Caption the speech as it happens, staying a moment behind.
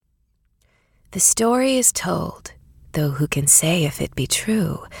The story is told, though who can say if it be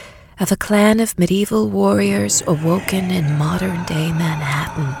true, of a clan of medieval warriors awoken in modern-day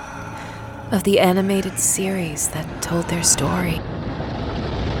Manhattan, of the animated series that told their story.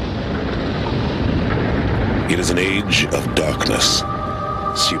 It is an age of darkness.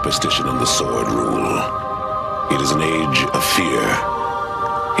 Superstition and the sword rule. It is an age of fear.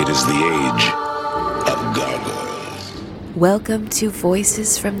 It is the age of gargoyles. Welcome to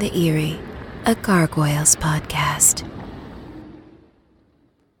Voices from the Eyrie, a Gargoyles podcast.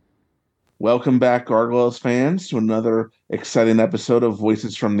 Welcome back, Gargoyles fans, to another exciting episode of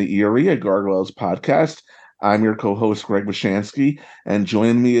Voices from the Eyrie, a Gargoyles podcast. I'm your co-host, Greg Washansky, and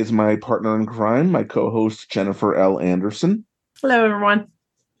joining me is my partner in crime, my co-host, Jennifer L. Anderson. Hello, everyone.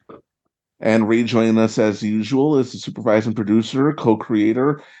 And rejoining us, as usual, is the supervising producer,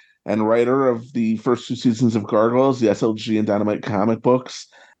 co-creator, and writer of the first two seasons of Gargoyles, the SLG and Dynamite comic books,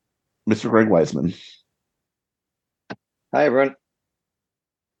 Mr. Greg Weisman. Hi, everyone.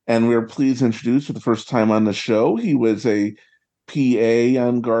 And we're pleased to introduce for the first time on the show, he was a PA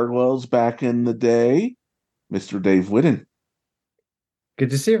on Gargoyles back in the day, Mr. Dave Whitten.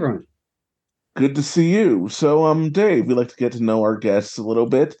 Good to see everyone. Good to see you. So, Dave, we like to get to know our guests a little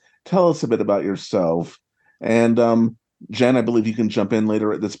bit. Tell us a bit about yourself. And, Jen, I believe you can jump in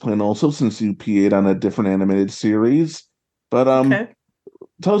later at this point also, since you PA'd on a different animated series. But, Okay.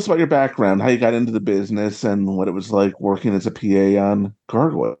 Tell us about your background, how you got into the business, and what it was like working as a PA on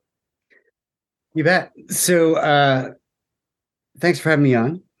Gargoyle. You bet. So, thanks for having me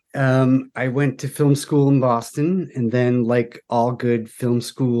on. I went to film school in Boston, and then, like all good film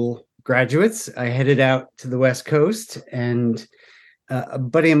school graduates, I headed out to the West Coast, and a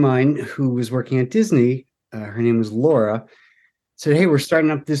buddy of mine who was working at Disney, her name was Laura, said, "Hey, we're starting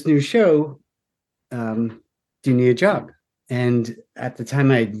up this new show. Do you need a job?" And at the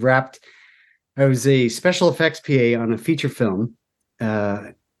time I was a special effects PA on a feature film,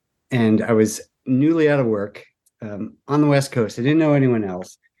 and I was newly out of work on the West Coast. I didn't know anyone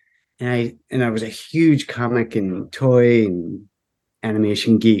else. And I was a huge comic and toy and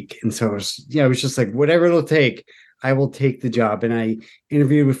animation geek. And so I was just like, whatever it'll take, I will take the job. And I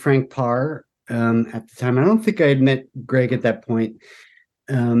interviewed with Frank Parr at the time. I don't think I had met Greg at that point.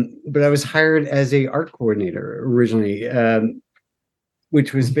 But I was hired as a art coordinator originally,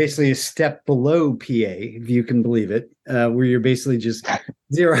 which was basically a step below PA, if you can believe it, where you're basically just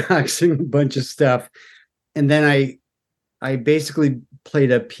Xeroxing a bunch of stuff. And then I basically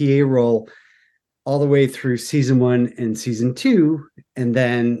played a PA role all the way through season 1 and season 2, and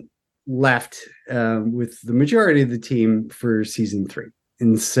then left with the majority of the team for season 3.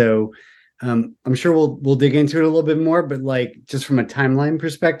 And so I'm sure we'll dig into it a little bit more, but like just from a timeline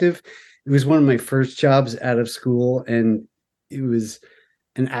perspective, it was one of my first jobs out of school, and it was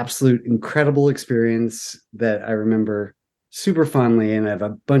an absolute incredible experience that I remember super fondly, and I have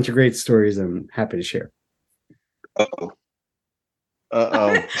a bunch of great stories I'm happy to share. Uh-oh.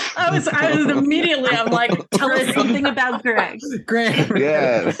 I was immediately, I'm like, tell us something about Greg. Greg.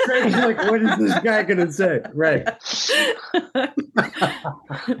 Yes. Greg's like, what is this guy going to say? Right.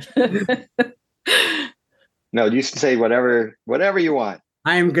 No, you can say whatever you want.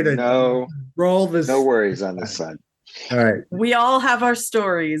 I am going to roll this. No worries on this side. All right. We all have our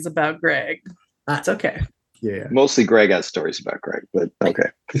stories about Greg. That's okay. Yeah. Mostly Greg has stories about Greg, but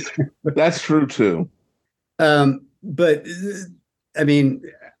okay. That's true, too. But I mean,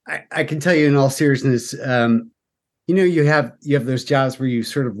 I can tell you in all seriousness, you have those jobs where you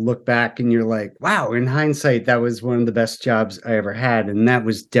sort of look back and you're like, wow, in hindsight, that was one of the best jobs I ever had. And that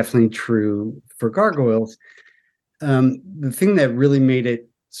was definitely true for Gargoyles. The thing that really made it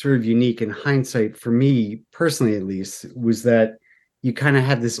sort of unique in hindsight, for me personally at least, was that you kind of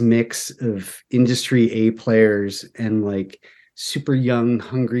had this mix of industry A players and like super young,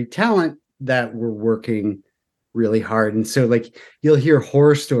 hungry talent that were working really hard. And so like you'll hear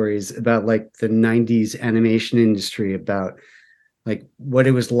horror stories about like the 90s animation industry, about like what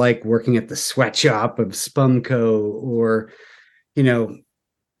it was like working at the sweatshop of Spumco, or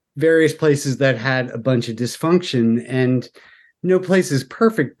various places that had a bunch of dysfunction. And no place is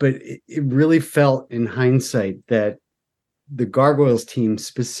perfect, but it really felt in hindsight that the Gargoyles team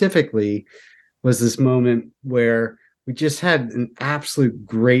specifically was this moment where we just had an absolute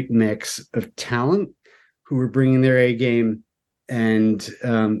great mix of talent who were bringing their A game and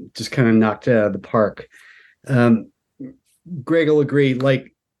just kind of knocked it out of the park. Greg will agree,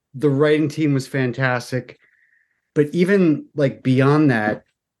 like the writing team was fantastic, but even like beyond that,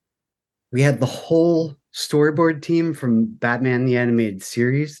 we had the whole storyboard team from Batman the Animated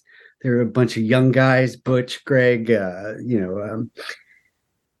Series. There were a bunch of young guys, Butch, Greg,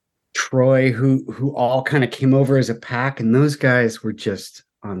 Troy, who all kind of came over as a pack, and those guys were just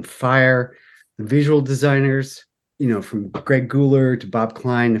on fire. The visual designers, from Greg Guler to Bob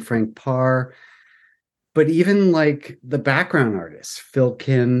Klein to Frank Parr, but even like the background artists, Phil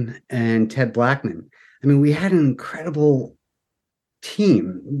Kim and Ted Blackman. I mean, we had an incredible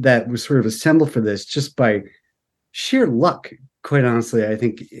team that was sort of assembled for this just by sheer luck, quite honestly, I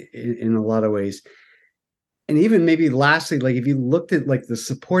think in a lot of ways. And even maybe lastly, like if you looked at like the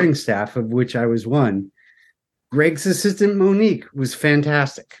supporting staff, of which I was one, Greg's assistant Monique was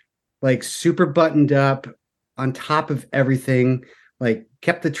fantastic, like super buttoned up, on top of everything, like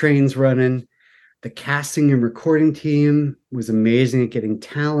kept the trains running. The casting and recording team was amazing at getting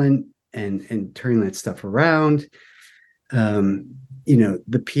talent and turning that stuff around. The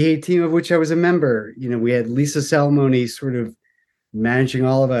PA team, of which I was a member, we had Lisa Salamone sort of managing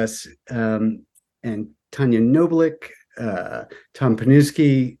all of us, and Tanya Noblick, Tom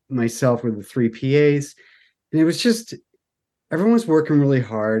Panuski, myself were the three PAs. And it was just, everyone was working really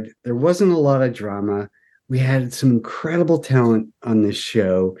hard. There wasn't a lot of drama. We had some incredible talent on this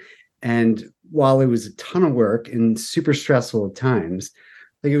show. And while it was a ton of work and super stressful at times,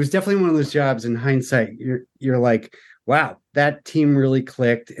 like it was definitely one of those jobs in hindsight, you're like, wow, that team really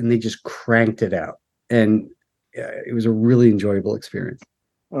clicked and they just cranked it out. And it was a really enjoyable experience.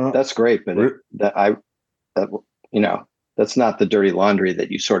 That's great, but that's not the dirty laundry that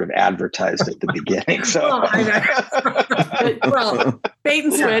you sort of advertised at the beginning. So, well, bait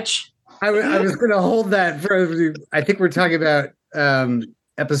and switch. I was going to hold that for. I think we're talking about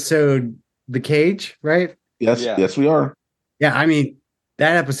episode "The Cage," right? Yes, Yeah. Yes, we are. Yeah, I mean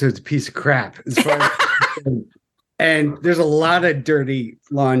that episode's a piece of crap as far as. And there's a lot of dirty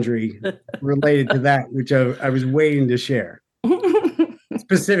laundry related to that, which I was waiting to share.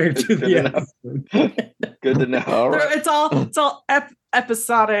 Specific to the episode. Good to know. All right. It's all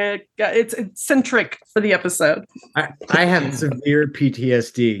episodic. It's centric for the episode. I have severe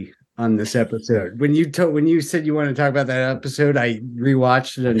PTSD on this episode. When you said you wanted to talk about that episode, I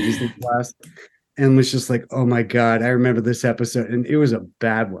rewatched it on Disney Plus and was just like, oh my God, I remember this episode. And it was a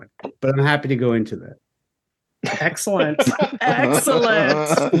bad one. But I'm happy to go into that. Excellent.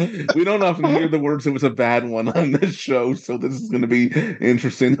 Excellent. We don't often hear the words "it was a bad one" on this show, so this is going to be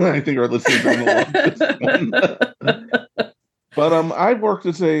interesting. I think our listeners are going to love this one. But I worked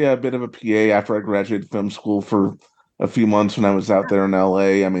as a bit of a PA after I graduated film school for a few months when I was out there in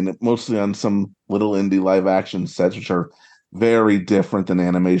LA. I mean, mostly on some little indie live action sets, which are very different than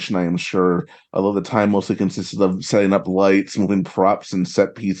animation, I am sure. Although the time mostly consisted of setting up lights, moving props and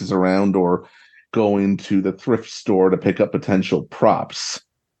set pieces around, or going to the thrift store to pick up potential props.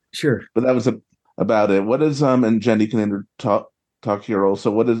 Sure. But that was about it. What is and Jenny can talk here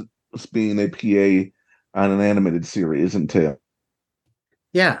also. What is being a PA on an animated series entail?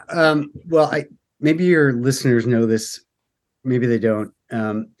 Yeah. Well, maybe your listeners know this, maybe they don't.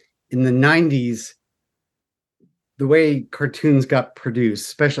 In the 90s, the way cartoons got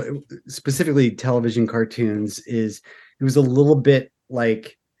produced, specifically television cartoons, is it was a little bit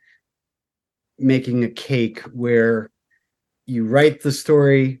like making a cake where you write the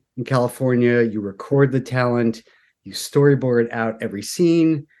story in California, you record the talent, you storyboard out every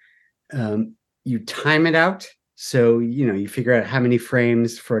scene, you time it out. So, you figure out how many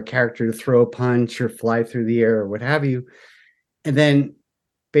frames for a character to throw a punch or fly through the air or what have you. And then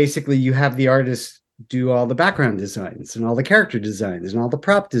basically you have the artist do all the background designs and all the character designs and all the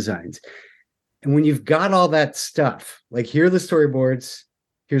prop designs. And when you've got all that stuff, like here are the storyboards,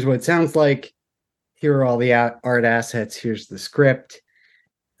 here's what it sounds like, here are all the art assets, here's the script,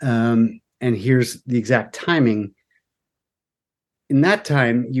 and here's the exact timing. In that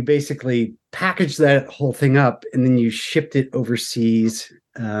time, you basically packaged that whole thing up and then you shipped it overseas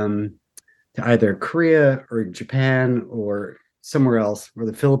to either Korea or Japan or somewhere else, or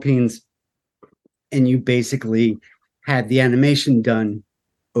the Philippines. And you basically had the animation done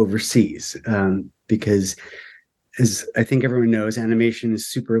overseas because, as I think everyone knows, animation is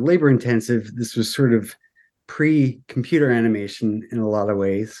super labor intensive. This was sort of pre-computer animation in a lot of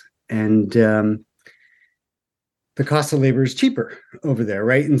ways. And the cost of labor is cheaper over there,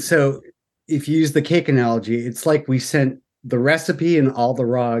 right? And so if you use the cake analogy, it's like we sent the recipe and all the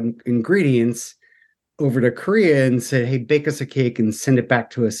raw ingredients over to Korea and said, hey, bake us a cake and send it back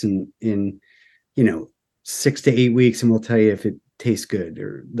to us in 6 to 8 weeks, and we'll tell you if it tastes good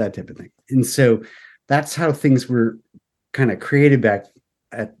or that type of thing. And so that's how things were kind of created back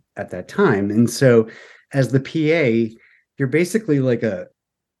at that time. And so as the PA, you're basically like a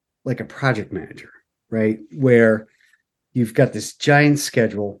project manager, right? Where you've got this giant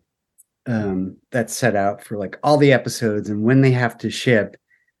schedule that's set out for like all the episodes and when they have to ship.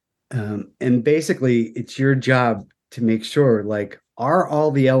 And basically, it's your job to make sure, like, are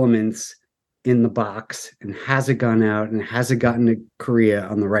all the elements in the box, and has it gone out, and has it gotten to Korea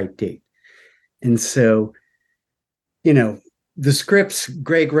on the right date? And so, the scripts,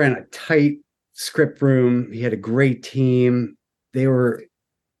 Greg ran a tight script room. He had a great team. They were,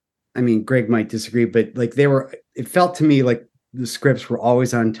 I mean, Greg might disagree, but like it felt to me like the scripts were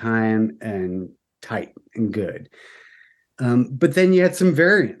always on time and tight and good. But then you had some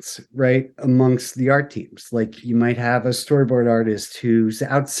variance, right, amongst the art teams. Like you might have a storyboard artist who's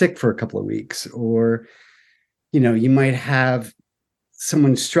out sick for a couple of weeks, or, you might have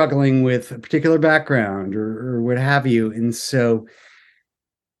someone struggling with a particular background or what have you. And so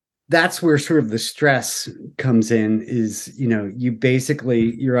that's where sort of the stress comes in is,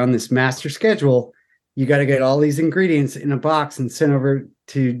 you're on this master schedule. You got to get all these ingredients in a box and sent over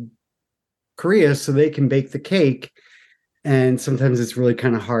to Korea so they can bake the cake. And sometimes it's really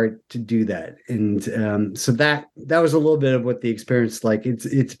kind of hard to do that. And so that was a little bit of what the experience is like.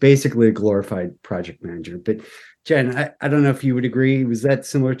 It's basically a glorified project manager. But Jen, I don't know if you would agree. Was that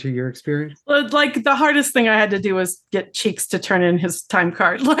similar to your experience? Well, like the hardest thing I had to do was get Cheeks to turn in his time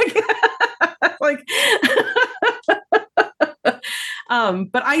card. But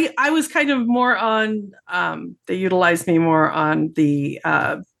I was kind of more on, they utilized me more on the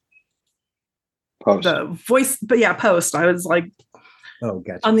Post. the voice, but yeah, post. I was like, oh,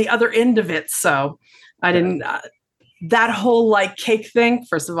 gotcha, on the other end of it. So I didn't, that whole like cake thing,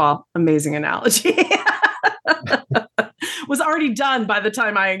 first of all, amazing analogy. Was already done by the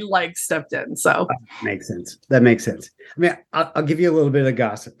time I like stepped in. So makes sense. That makes sense. I mean, I'll give you a little bit of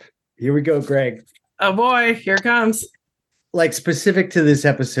gossip. Here we go, Greg. Oh boy, here it comes. Like specific to this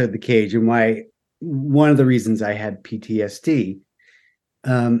episode, The Cage, and why one of the reasons I had PTSD.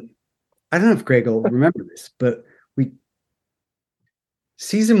 I don't know if Greg will remember this, but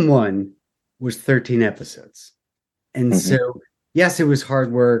season 1 was 13 episodes. And so, yes, it was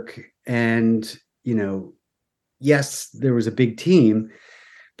hard work. And, yes, there was a big team,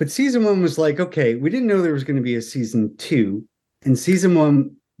 but season 1 was like, okay, we didn't know there was going to be a season 2. And season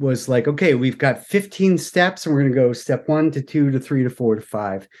 1 was like, okay, we've got 15 steps and we're going to go step 1 to 2 to 3 to 4 to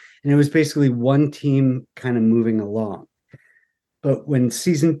 5. And it was basically one team kind of moving along. But when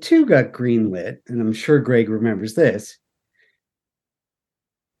season 2 got greenlit, and I'm sure Greg remembers this,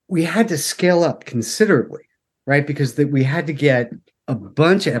 we had to scale up considerably, right? Because we had to get a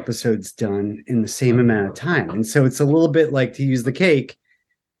bunch of episodes done in the same amount of time. And so it's a little bit like, to use the cake,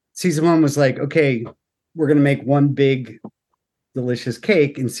 season 1 was like, okay, we're going to make one big delicious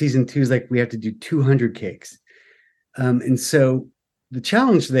cake. And season 2 is like, we have to do 200 cakes. And so the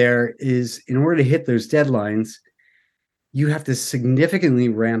challenge there is, in order to hit those deadlines, you have to significantly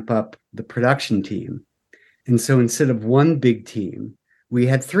ramp up the production team. And so instead of one big team, we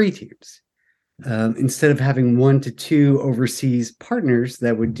had 3 teams. Instead of having 1 to 2 overseas partners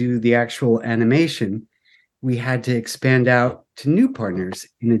that would do the actual animation, we had to expand out to new partners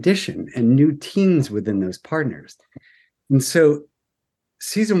in addition, and new teams within those partners. And so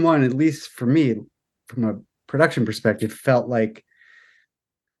season 1, at least for me, from a production perspective, felt like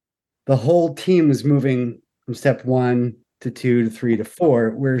the whole team was moving from step 1 to 2 to 3 to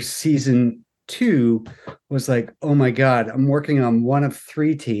 4, where season 2 was like, oh my God, I'm working on one of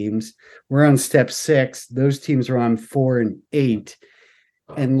 3 teams. We're on step 6. Those teams are on 4 and 8.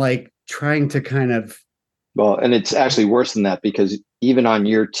 And like trying to kind of. Well, and it's actually worse than that, because even on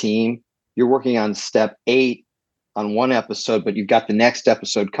your team, you're working on step 8 on one episode, but you've got the next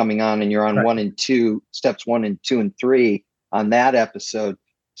episode coming on and you're on 1 and 2, steps 1 and 2 and 3 on that episode.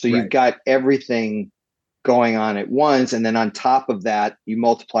 So you've got everything going on at once. And then on top of that, you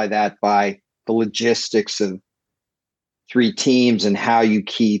multiply that by the logistics of 3 teams and how you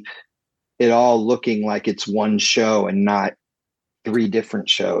keep it all looking like it's one show and not 3 different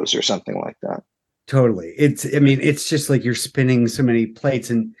shows or something like that. Totally. It's just like you're spinning so many plates.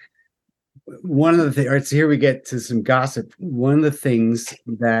 And one of the things, all right, so here we get to some gossip. One of the things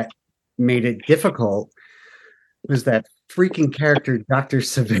that made it difficult was that freaking character, Dr.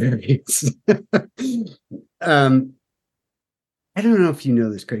 Severius. I don't know if you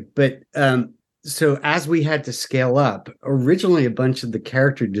know this, Greg, but so as we had to scale up, originally a bunch of the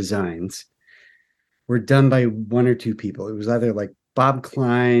character designs were done by 1 or 2 people. It was either like Bob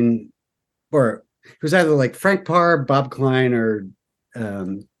Klein, or it was either like Frank Parr, Bob Klein, or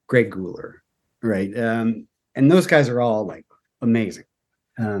Greg Guler, right? And those guys are all like amazing.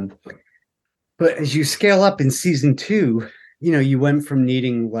 But as you scale up in season 2, you went from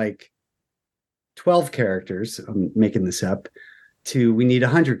needing like 12 characters, I'm making this up, to we need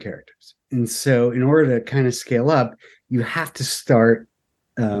 100 characters. And so in order to kind of scale up, you have to start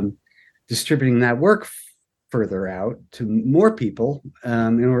distributing that work further out to more people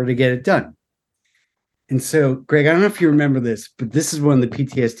in order to get it done. And so, Greg, I don't know if you remember this, but this is one of the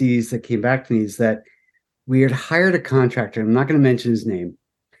PTSDs that came back to me, is that we had hired a contractor, I'm not going to mention his name,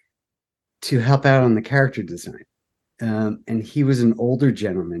 to help out on the character design. And he was an older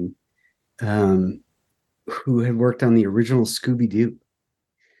gentleman who had worked on the original Scooby-Doo.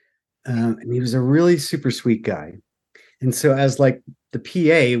 And he was a really super sweet guy. And so as like the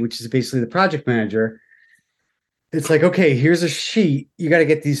PA, which is basically the project manager, it's like, okay, here's a sheet. You got to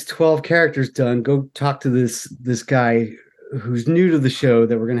get these 12 characters done. Go talk to this guy who's new to the show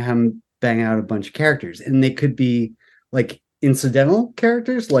that we're going to have him bang out a bunch of characters. And they could be like incidental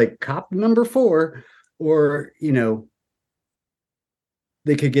characters like cop number 4, or, you know,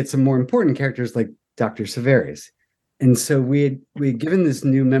 they could get some more important characters like Dr. Severus. And so we had given this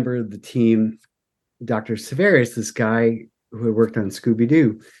new member of the team, Dr. Severus, this guy who had worked on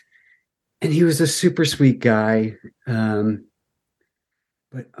Scooby-Doo. And he was a super sweet guy. But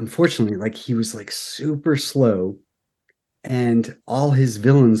unfortunately, like, he was like super slow, and all his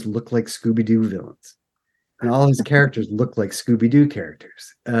villains looked like Scooby-Doo villains. And all his characters looked like Scooby-Doo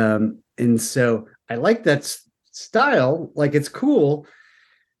characters. And so I like that style. Like, it's cool,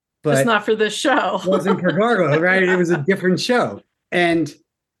 but it's not for this show. It wasn't for Gargoyle, right? It was a different show. And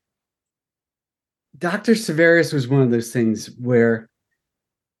Dr. Severus was one of those things where,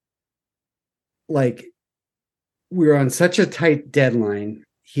 like, we were on such a tight deadline.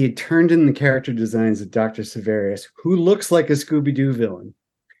 He had turned in the character designs of Dr. Severus, who looks like a Scooby-Doo villain.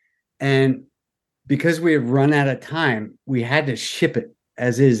 And because we had run out of time, we had to ship it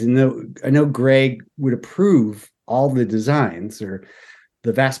as is. And I know Greg would approve all the designs, or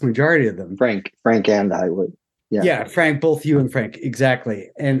the vast majority of them. Frank and I would. Yeah, Frank, both you and Frank, exactly.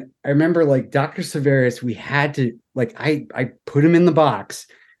 And I remember, like, Dr. Severus, we had to, like, I put him in the box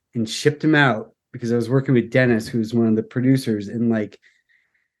and shipped him out because I was working with Dennis, who's one of the producers, and like,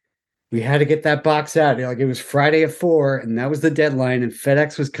 we had to get that box out. Like, it was Friday at 4, and that was the deadline, and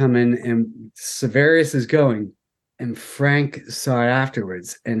FedEx was coming, and Severus is going. And Frank saw it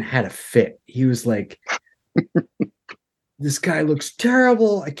afterwards and had a fit. He was like, this guy looks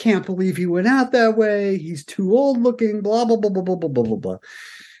terrible. I can't believe he went out that way. He's too old looking, blah, blah, blah, blah, blah, blah, blah, blah.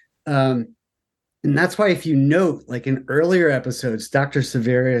 And that's why, if you note, like in earlier episodes, Dr.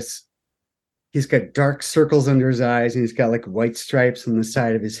 Severus, he's got dark circles under his eyes, and he's got like white stripes on the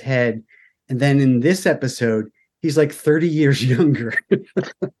side of his head. And then in this episode, he's like 30 years younger.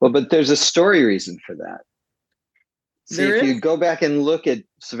 Well, but there's a story reason for that. See, if you go back and look at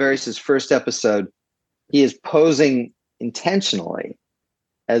Severus's first episode, he is posing intentionally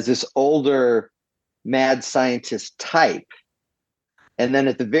as this older mad scientist type. And then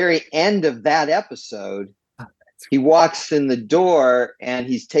at the very end of that episode, he walks in the door, and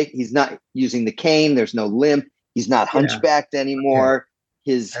he's not using the cane. There's no limp. He's not hunchbacked anymore.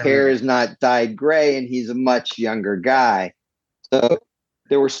 Yeah. His hair is not dyed gray, and he's a much younger guy. So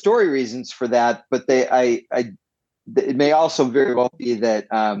there were story reasons for that, but it may also very well be that.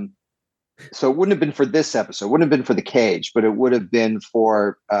 So it wouldn't have been for this episode. It wouldn't have been for the cage, but it would have been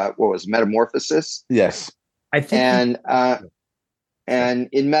for what was Metamorphosis? Yes, I think. And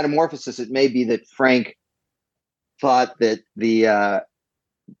in Metamorphosis, it may be that Frank thought that the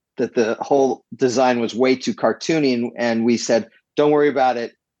whole design was way too cartoony, and we said, don't worry about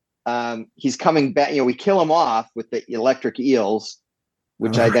it. He's coming back. We kill him off with the electric eels,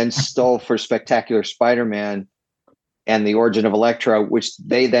 which I then stole for Spectacular Spider-Man and the Origin of Electro, which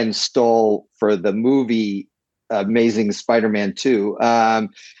they then stole for the movie Amazing Spider-Man 2. But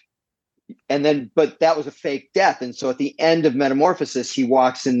that was a fake death. And so at the end of Metamorphosis, he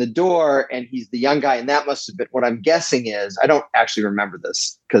walks in the door, and he's the young guy. And that must have been, what I'm guessing is, I don't actually remember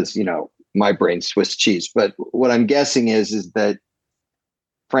this because, my brain's Swiss cheese. But what I'm guessing is that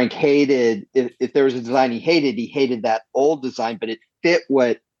Frank hated, if there was a design he hated that old design, but it fit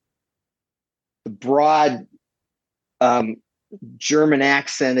what the broad German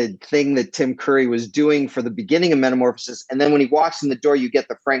accented thing that Tim Curry was doing for the beginning of Metamorphosis. And then when he walks in the door, you get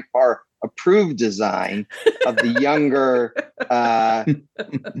the Frank Barr approved design of the younger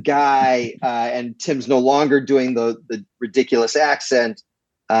guy. And Tim's no longer doing the ridiculous accent.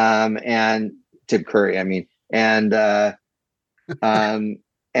 And Tim Curry, I mean, and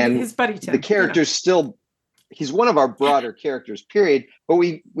his buddy Tim. The character's still, he's one of our broader characters, period. But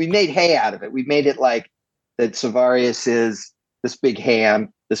we made hay out of it. We made it like that Severus is this big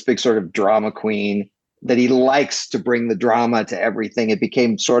ham, this big sort of drama queen, that he likes to bring the drama to everything. It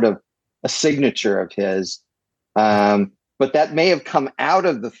became sort of a signature of his. But that may have come out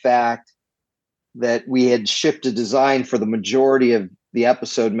of the fact that we had shipped a design for the majority of the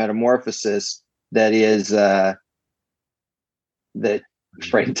episode Metamorphosis that is that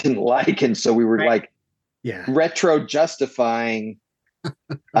Frank didn't like, and so we were like retro justifying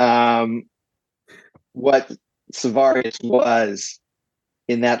what Savarius was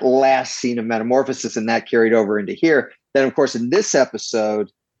in that last scene of Metamorphosis, and that carried over into here. Then, of course, in this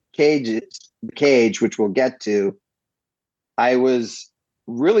episode, the Cage, which we'll get to, I was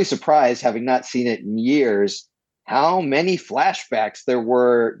really surprised, having not seen it in years, how many flashbacks there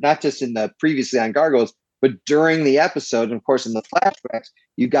were, not just in the previously on Gargoyles, but during the episode. And of course, in the flashbacks,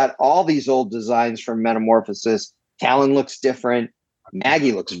 you got all these old designs from Metamorphosis. Talon looks different.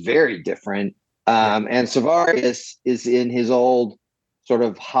 Maggie looks very different. And Savarius is in his old sort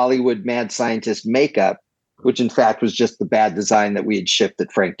of Hollywood mad scientist makeup, which in fact was just the bad design that we had shipped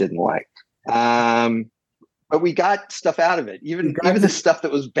that Frank didn't like. But we got stuff out of it. Even the stuff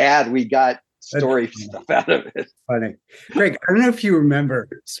that was bad, we got story stuff out of it. Funny. Greg, I don't know if you remember,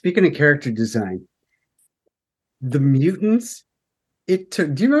 speaking of character design, the mutants, do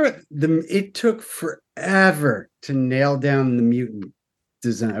you remember it took forever to nail down the mutant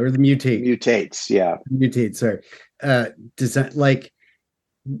design, or the mutates, sorry. Design, like,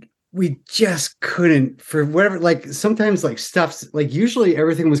 we just couldn't, for whatever, like, sometimes like stuff's like, usually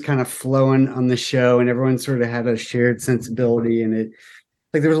everything was kind of flowing on the show and everyone sort of had a shared sensibility, and it,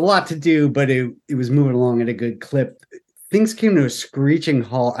 like, there was a lot to do, but it was moving along at a good clip. Things came to a screeching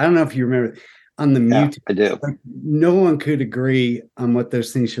halt. I don't know if you remember on the mutants. I do. Like, no one could agree on what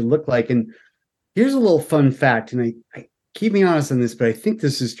those things should look like. And here's a little fun fact, and I keep me honest on this, but I think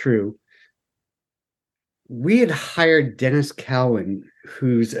this is true. We had hired Dennis Cowan,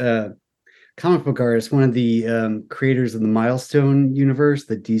 who's a comic book artist, one of the creators of the Milestone universe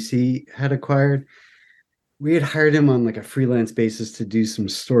that DC had acquired. We had hired him on like a freelance basis to do some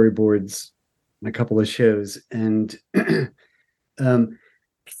storyboards on a couple of shows. And I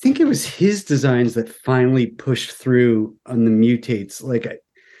think it was his designs that finally pushed through on the mutates. Like,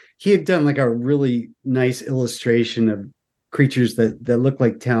 he had done like a really nice illustration of creatures that look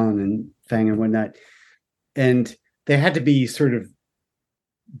like Talon and Fang and whatnot. And they had to be sort of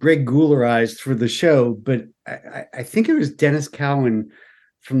Greg Goulerized for the show. But I think it was Dennis Cowan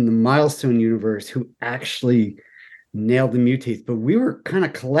from the Milestone universe who actually nailed the mutates. But we were kind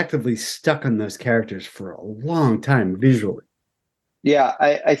of collectively stuck on those characters for a long time visually. Yeah,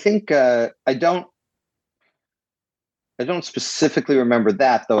 I think I don't specifically remember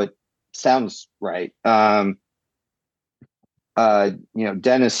that, though it sounds right.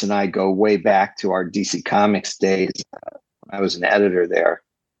 Dennis and I go way back to our DC Comics days. I was an editor there,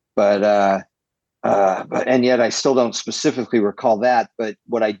 but and yet I still don't specifically recall that. But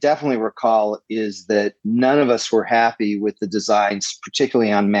what I definitely recall is that none of us were happy with the designs,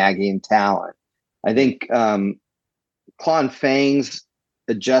 particularly on Maggie and Talon. I think Claw and Fang's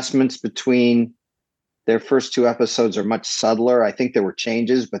adjustments between their first two episodes are much subtler. I think there were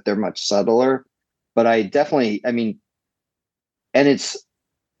changes, but they're much subtler. But and it's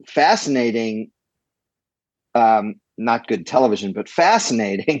fascinating, not good television, but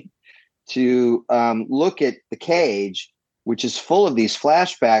fascinating to look at The Cage, which is full of these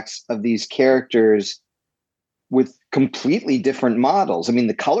flashbacks of these characters with completely different models. I mean,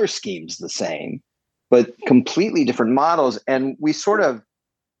 the color scheme's the same, but completely different models. And we sort of,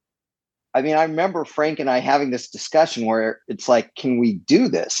 I remember Frank and I having this discussion where it's like, can we do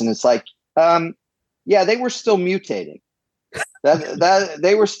this? And it's like, yeah, they were still mutating. That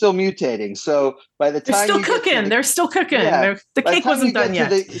they were still mutating. So by the time they're still cooking. Yeah, the cake wasn't done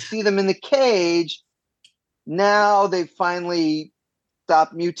yet. You see them in the cage. Now they've finally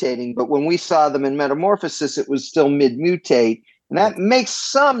stopped mutating. But when we saw them in Metamorphosis, it was still mid-mutate. And that makes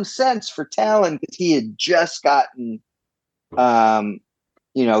some sense for Talon because he had just gotten,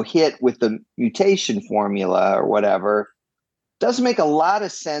 hit with the mutation formula or whatever. Doesn't make a lot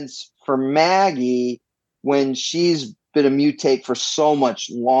of sense for Maggie when she's been a mutate for so much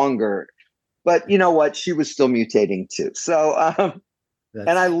longer. But you know what? She was still mutating too. So,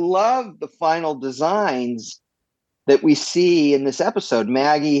 and I love the final designs that we see in this episode.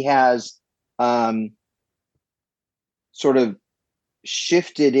 Maggie has sort of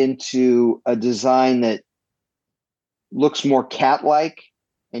shifted into a design that looks more cat-like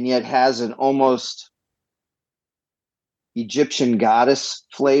and yet has an almost Egyptian goddess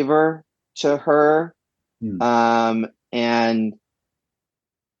flavor to her. And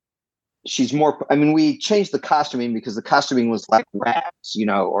she's more, we changed the costuming because the costuming was like rags,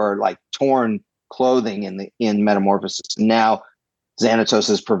 or like torn clothing in Metamorphosis. And now Xanatos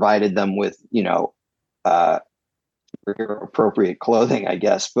has provided them with, appropriate clothing, I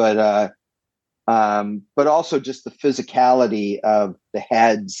guess. But but also just the physicality of the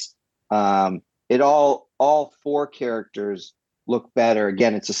heads. It all four characters look better.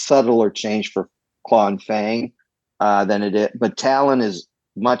 Again, it's a subtler change for Claw and Fang than it is, but Talon is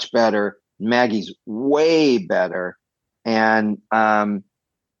much better. Maggie's way better, and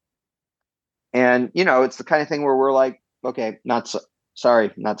it's the kind of thing where we're like, okay,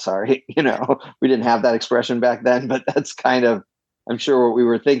 sorry. We didn't have that expression back then, but that's kind of, I'm sure, what we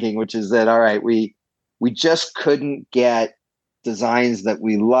were thinking, which is that, all right, we just couldn't get designs that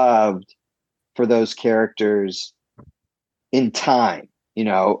we loved for those characters in time.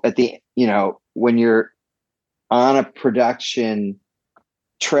 When you're on a production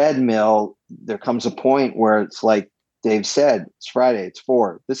treadmill, there comes a point where it's like Dave said, it's Friday, it's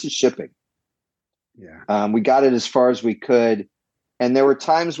 4, this is shipping. Yeah. We got it as far as we could. And there were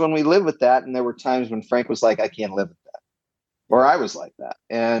times when we lived with that. And there were times when Frank was like, I can't live with that. Or I was like that.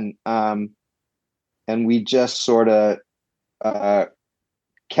 And we just sort of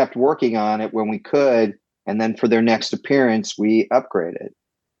kept working on it when we could. And then for their next appearance, we upgraded.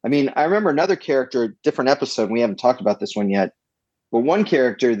 I mean, I remember another character, different episode. We haven't talked about this one yet. But one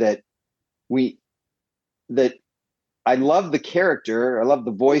character that I love the character. I love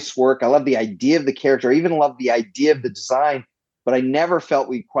the voice work. I love the idea of the character. I even love the idea of the design, but I never felt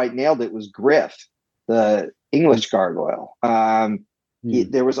we quite nailed it. Was Griff, the English gargoyle.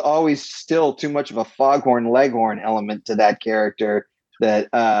 There was always still too much of a foghorn leghorn element to that character that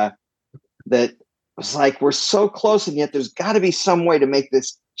was like, we're so close, and yet there's got to be some way to make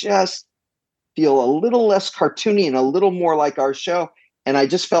this just feel a little less cartoony and a little more like our show. And I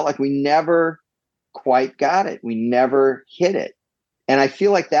just felt like we never quite got it. We never hit it. And I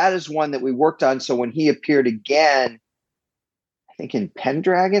feel like that is one that we worked on. So when he appeared again, I think in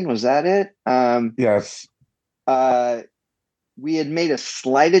Pendragon, was that it? Yes. We had made a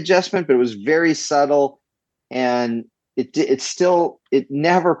slight adjustment, but it was very subtle, and it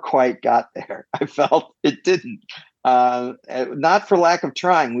never quite got there. I felt it didn't. Not for lack of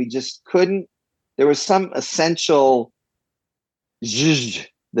trying. We just couldn't. There was some essential zhuzh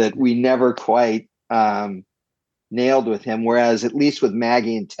that we never quite nailed with him. Whereas at least with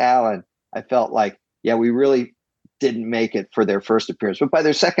Maggie and Talon, I felt like, yeah, we really didn't make it for their first appearance. But by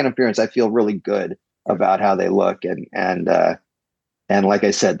their second appearance, I feel really good about how they look. And like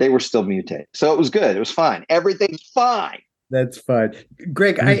I said, they were still mutated. So it was good. It was fine. Everything's fine. That's fun.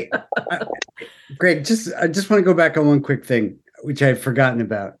 Greg, I just want to go back on one quick thing, which I've forgotten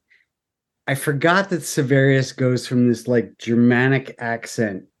about. I forgot that Severius goes from this like Germanic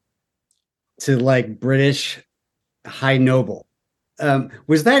accent to like British high noble.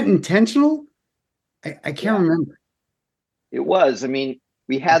 Was that intentional? I can't remember. It was. I mean,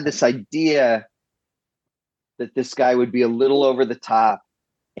 we had this idea that this guy would be a little over the top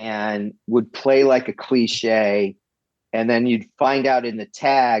and would play like a cliche. And then you'd find out in the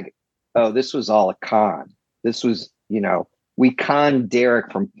tag, oh, this was all a con. This was, we conned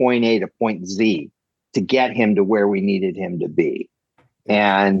Derek from point A to point Z to get him to where we needed him to be.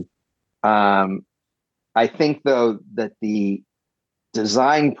 And I think, though, that the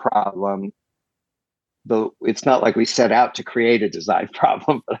design problem, though it's not like we set out to create a design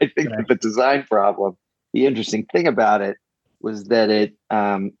problem, but I think that the design problem, the interesting thing about it was that it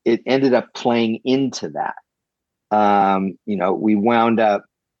ended up playing into that. We wound up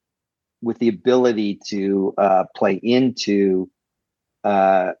with the ability to play into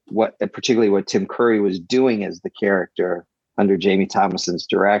particularly what Tim Curry was doing as the character under Jamie Thomason's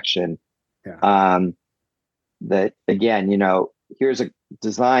direction. Yeah. That again, here's a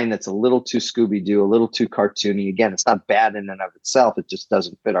design that's a little too Scooby-Doo, a little too cartoony. Again, it's not bad in and of itself. It just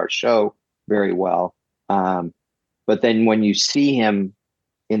doesn't fit our show very well. But then when you see him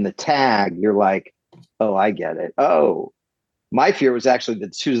in the tag, you're like, oh, I get it. Oh, my fear was actually that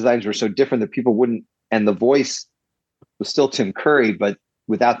the two designs were so different that people wouldn't, and the voice was still Tim Curry, but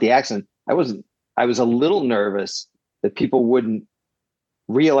without the accent. I was a little nervous that people wouldn't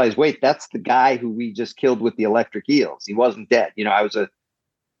realize, wait, that's the guy who we just killed with the electric eels. He wasn't dead. I was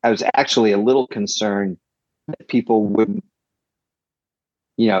actually a little concerned that people wouldn't,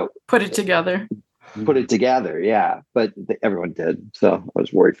 put it together. Yeah. But everyone did. So I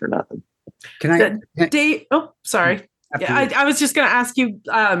was worried for nothing. Dave? Oh, sorry. Yeah, I was just going to ask you,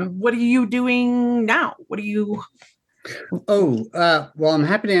 what are you doing now? What are you? Oh, well, I'm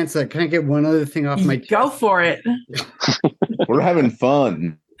happy to answer that. Can I get one other thing off my chest? Go for it. We're having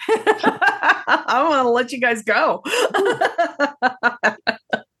fun. I want to let you guys go.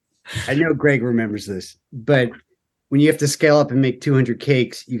 I know Greg remembers this, but when you have to scale up and make 200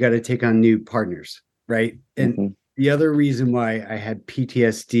 cakes, you got to take on new partners, right? And the other reason why I had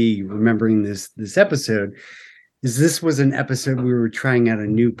PTSD remembering this episode is this was an episode we were trying out a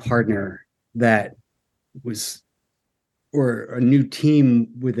new partner that was, or a new team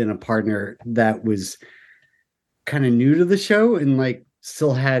within a partner that was kind of new to the show and like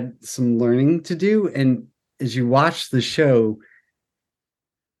still had some learning to do. And as you watch the show,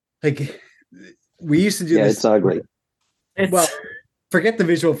 like we used to do this. It's ugly. Well, forget the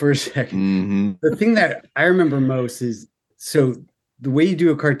visual for a second. Mm-hmm. The thing that I remember most is, so the way you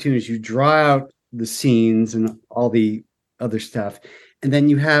do a cartoon is you draw out the scenes and all the other stuff, and then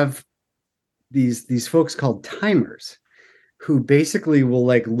you have these folks called timers who basically will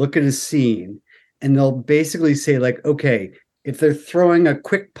like look at a scene and they'll basically say like, okay, if they're throwing a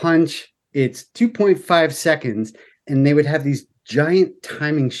quick punch, it's 2.5 seconds, and they would have these giant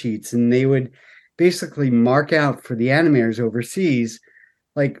timing sheets and they would basically mark out for the animators overseas,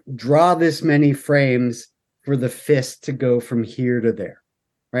 like draw this many frames for the fist to go from here to there,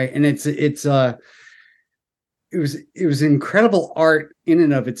 right? And it was incredible art in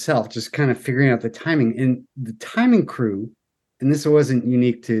and of itself, just kind of figuring out the timing. And the timing crew, and this wasn't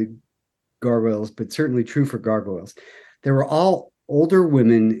unique to Gargoyles, but certainly true for Gargoyles, they were all older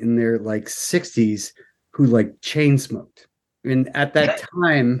women in their like 60s who like chain smoked. And at that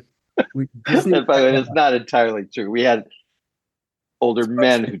time, Disney, by the way, it's not entirely true. We had older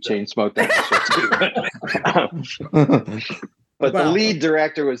men who chain smoked on the show too. But the lead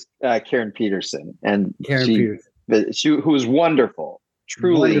director was Karen Peterson, and she who was wonderful,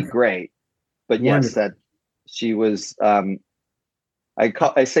 truly great. But yes, that she was.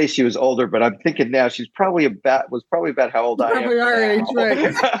 I say she was older, but I'm thinking now she's probably about how old I am. Probably our age, right?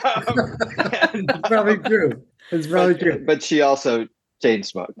 It's probably true. It's probably true. But she also chain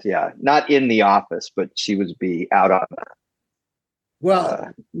smoked. Yeah, not in the office, but she would be out on.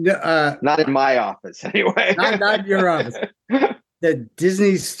 Well, not in my office anyway. Not your office. The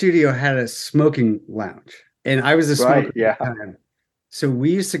Disney studio had a smoking lounge, and I was a smoker at the time. So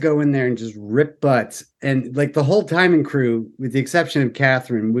we used to go in there and just rip butts, and like the whole timing crew, with the exception of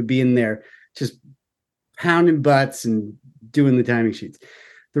Catherine, would be in there just pounding butts and doing the timing sheets.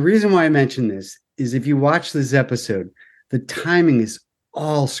 The reason why I mention this is if you watch this episode, the timing is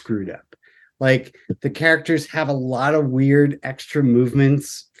all screwed up. Like the characters have a lot of weird extra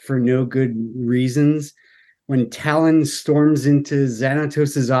movements for no good reasons. When Talon storms into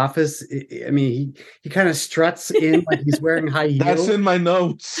Xanatos' office, he kind of struts in like he's wearing high heels. That's in my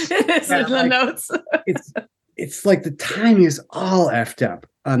notes. It's in the notes. It's like the timing is all effed up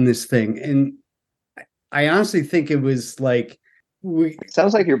on this thing. And I honestly think it was like... It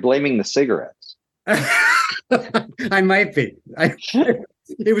sounds like you're blaming the cigarettes. I might be.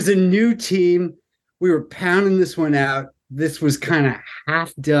 It was a new team. We were pounding this one out. This was kind of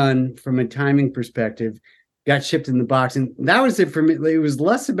half done from a timing perspective. Got shipped in the box, and that was it for me. It was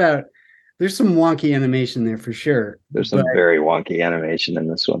less about. There's some wonky animation there for sure. There's some very wonky animation in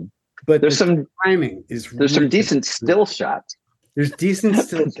this one, but there's some timing is. There's some decent still shots. There's decent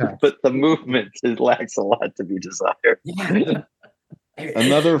still shots, but the movement lacks a lot to be desired. Yeah.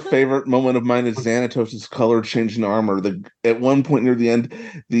 Another favorite moment of mine is Xanatos' color changing armor. At one point near the end,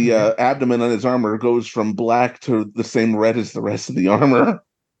 the abdomen on his armor goes from black to the same red as the rest of the armor.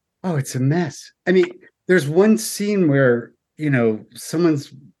 Oh, it's a mess. I mean, there's one scene where,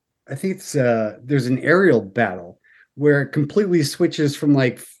 someone's, I think it's, there's an aerial battle where it completely switches from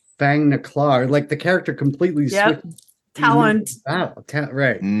like fang to claw, or like the character completely switches. Talent.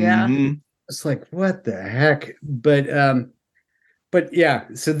 Right. Mm-hmm. Yeah. It's like, what the heck? But yeah,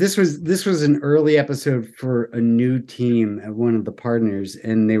 so this was an early episode for a new team at one of the partners,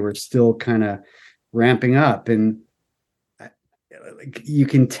 and they were still kind of ramping up, and like you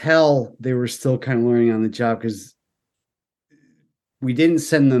can tell they were still kind of learning on the job because we didn't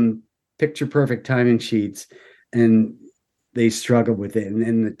send them picture perfect timing sheets, and they struggled with it,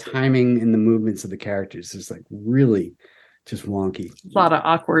 and the timing and the movements of the characters is like really just wonky. A lot of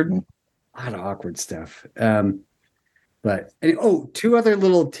awkward stuff. But two other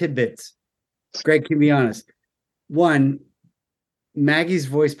little tidbits. Greg, can be honest. One, Maggie's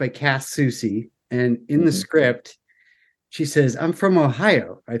voiced by Kath Soucie, and in the script, she says, "I'm from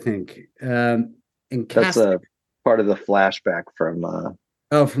Ohio," I think. And that's a part of the flashback from.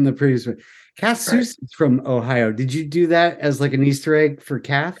 From the previous one. Kath Soucie is from Ohio. Did you do that as like an Easter egg for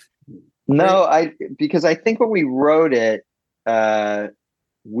Kath? No, because I think when we wrote it,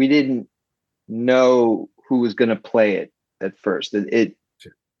 we didn't know who was going to play it at first.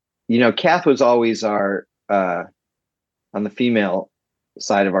 Kath was always our on the female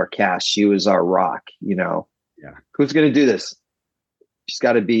side of our cast. She was our rock. Who's going to do this? She's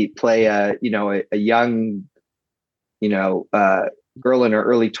got to play a young girl in her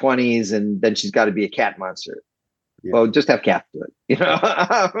early 20s, and then she's got to be a cat monster. Yeah. Well, just have Kath do it.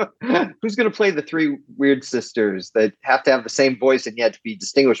 Who's going to play the three weird sisters that have to have the same voice and yet to be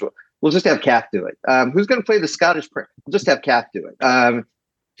distinguishable? We'll just have Kath do it. Who's going to play the Scottish prince? We'll just have Kath do it.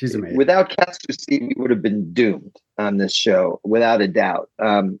 She's amazing. Without Kath Soucie, we would have been doomed on this show, without a doubt,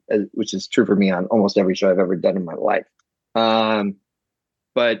 which is true for me on almost every show I've ever done in my life.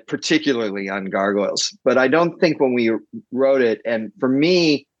 But particularly on Gargoyles. But I don't think when we wrote it, and for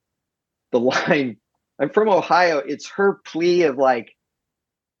me, the line, I'm from Ohio, it's her plea of like,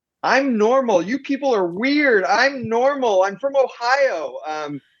 I'm normal. You people are weird. I'm normal. I'm from Ohio.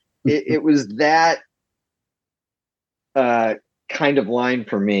 It was that kind of line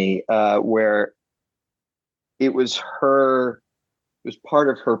for me, where it was part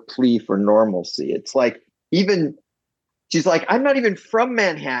of her plea for normalcy. It's like, even she's like, I'm not even from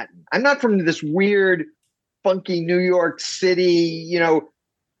Manhattan. I'm not from this weird, funky New York City,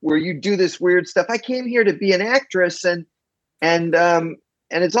 where you do this weird stuff. I came here to be an actress, and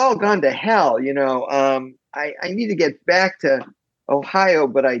it's all gone to hell. I need to get back to Ohio,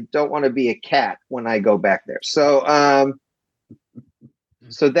 but I don't want to be a cat when I go back there. So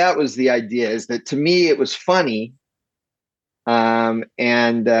that was the idea, is that to me it was funny, and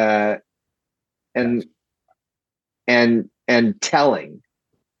telling.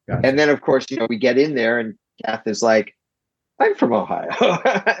 Gotcha. And then of course, we get in there and Kath is like, I'm from Ohio.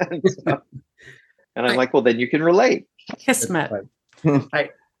 and I'm like, well, then you can relate. Kismet.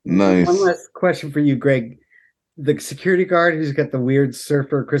 Nice. One last question for you, Greg. The security guard who's got the weird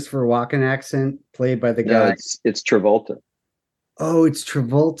surfer Christopher Walken accent, played by the guy. It's Travolta. Oh, it's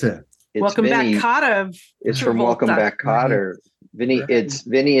Travolta. It's Welcome Vinny. Back, Kotter. It's Travolta. From Welcome Back, Kotter. Vinny. Right.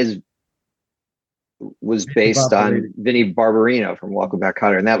 Vinny was based on Vinny Barbarino from Welcome Back,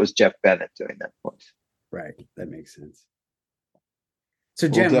 Kotter, and that was Jeff Bennett doing that voice. Right, that makes sense. So,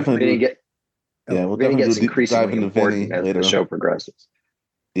 Jen, Vinny gets increasingly important as the show progresses.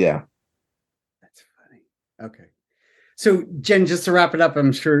 Yeah, that's funny. Okay, so Jen, just to wrap it up,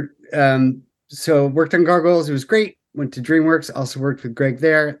 I'm sure. So worked on Gargoyles, it was great. Went to DreamWorks, also worked with Greg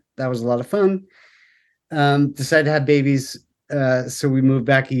there. That was a lot of fun. Decided to have babies, so we moved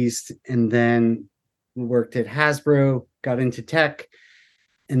back east, and then worked at Hasbro, got into tech,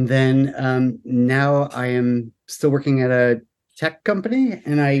 and then now I am still working at a tech company,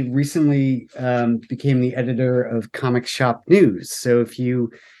 and I recently became the editor of Comic Shop News. So if you're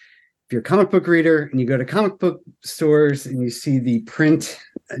a comic book reader and you go to comic book stores and you see the print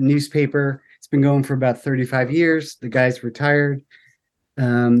newspaper, it's been going for about 35 years. The guy's retired,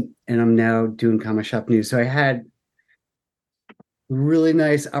 and I'm now doing Comic Shop News. So I had really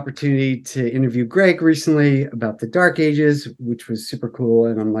nice opportunity to interview Greg recently about the Dark Ages, which was super cool.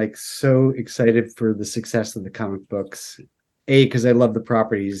 And I'm like so excited for the success of the comic books. A, because I love the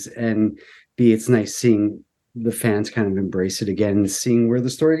properties, and B, it's nice seeing the fans kind of embrace it again, seeing where the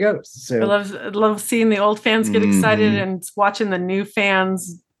story goes. So I love seeing the old fans get excited and watching the new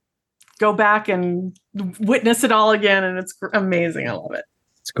fans go back and witness it all again. And it's amazing. I love it.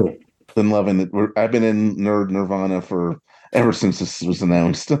 It's cool. Been loving it. I've been in Nirvana ever since this was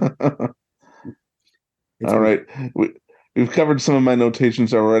announced. All right. We've covered some of my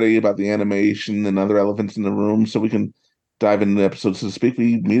notations already about the animation and other elephants in the room, so we can dive into the episode, so to speak.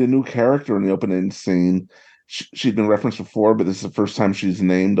 We meet a new character in the opening scene. She'd been referenced before, but this is the first time she's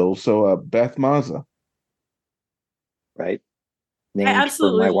named also, Beth Mazza. Right. Named I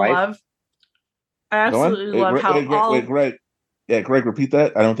absolutely for my wife. I absolutely love how Greg. Yeah, Greg, repeat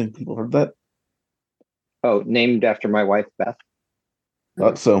that. I don't think people heard that. Oh, named after my wife, Beth.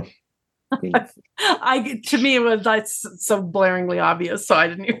 Thought so. To me, it was like so blaringly obvious, so I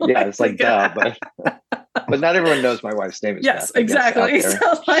didn't even. Yeah, it's like duh, but not everyone knows my wife's name is. Yes, Beth, exactly. So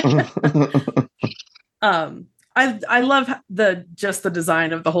I love the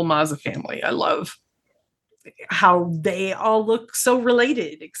design of the whole Mazza family. I love how they all look so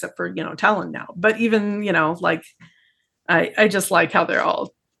related, except for Talon now. But even like I just like how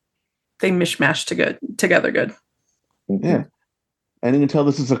they mishmash together good. Yeah. And you can tell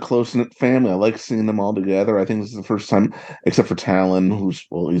this is a close-knit family. I like seeing them all together. I think this is the first time, except for Talon,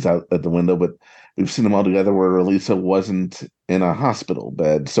 he's out at the window, but we've seen them all together where Elisa wasn't in a hospital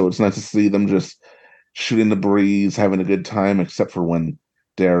bed. So it's nice to see them just shooting the breeze, having a good time, except for when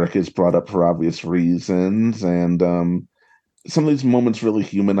Derek is brought up for obvious reasons. And some of these moments really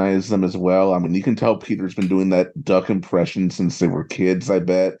humanize them as well. I mean, you can tell Peter's been doing that duck impression since they were kids, I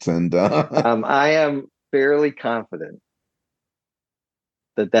bet. And I am fairly confident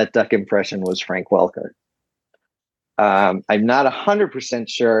that duck impression was Frank Welker. I'm not 100%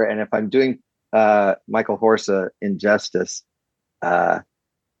 sure, and if I'm doing Michael Horsa injustice, I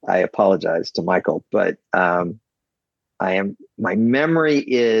apologize to Michael, but my memory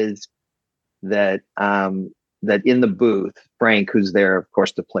is that that in the booth, Frank, who's there, of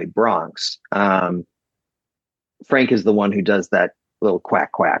course, to play Bronx, Frank is the one who does that little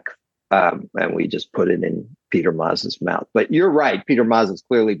quack quack, and we just put it in Peter Maz's mouth. But you're right, Peter Maz has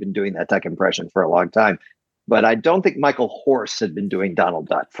clearly been doing that Duck impression for a long time. But I don't think Michael Horse had been doing Donald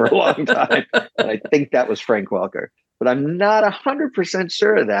Duck for a long time. I think that was Frank Welker, but I'm not 100%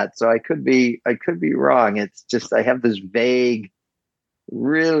 sure of that. So I could be wrong. It's just I have this vague,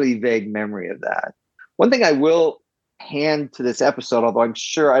 really vague memory of that. One thing I will hand to this episode, although I'm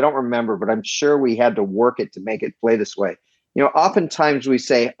sure I don't remember, but I'm sure we had to work it to make it play this way. You know, oftentimes we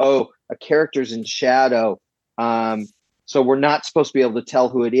say, "Oh, a character's in shadow, so we're not supposed to be able to tell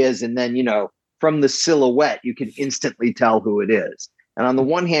who it is," and then from the silhouette, you can instantly tell who it is. And on the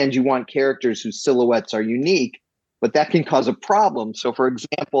one hand, you want characters whose silhouettes are unique, but that can cause a problem. So, for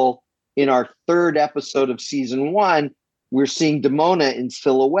example, in our third episode of season 1, we're seeing Damona in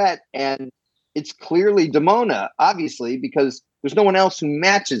silhouette, and it's clearly Damona, obviously, because there's no one else who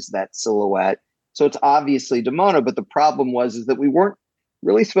matches that silhouette. So it's obviously Damona. But the problem is that we weren't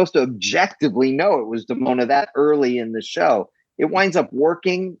really supposed to objectively know it was Damona that early in the show. It winds up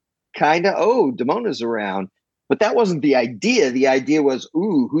working kind of, oh, Damona's around. But that wasn't the idea. The idea was,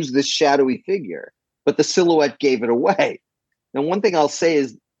 ooh, who's this shadowy figure? But the silhouette gave it away. Now, one thing I'll say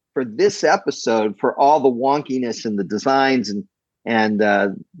is for this episode, for all the wonkiness and the designs and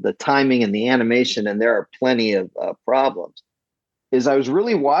the timing and the animation, and there are plenty of problems, is I was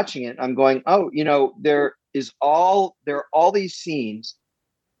really watching it. I'm going, oh, there are all these scenes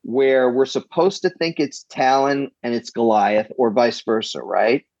where we're supposed to think it's Talon and it's Goliath, or vice versa,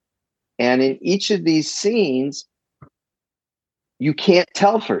 right? And in each of these scenes, you can't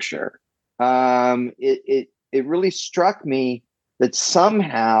tell for sure. It really struck me that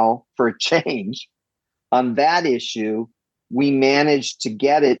somehow, for a change, on that issue, we managed to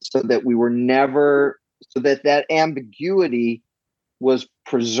get it so that we were never, so that ambiguity was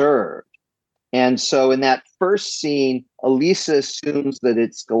preserved. And so in that first scene, Elisa assumes that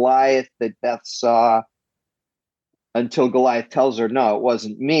it's Goliath that Beth saw until Goliath tells her, no, it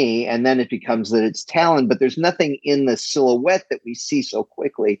wasn't me. And then it becomes that it's Talon, but there's nothing in the silhouette that we see so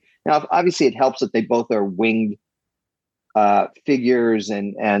quickly. Now, obviously it helps that they both are winged figures,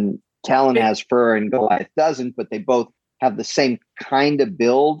 and Talon has fur and Goliath doesn't, but they both have the same kind of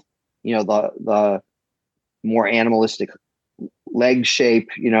build, the more animalistic leg shape,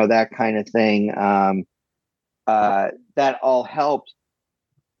 that kind of thing. That all helped,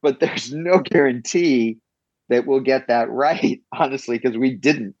 but there's no guarantee that we'll get that right, honestly, because we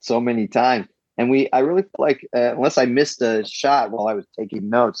didn't so many times. And I really felt like, unless I missed a shot while I was taking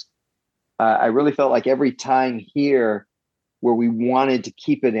notes, I really felt like every time here where we wanted to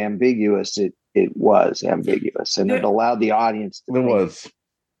keep it ambiguous, it was ambiguous, and it allowed the audience to think was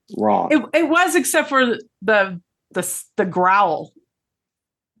wrong. It was, except for the growl.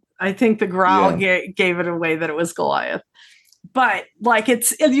 I think the growl gave it away that it was Goliath. But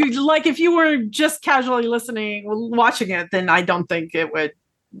if you were just casually watching it, then I don't think it would,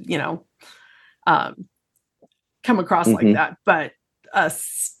 come across like that. But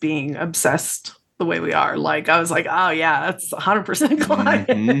us being obsessed the way we are, I was like, oh yeah, that's 100% Goliath.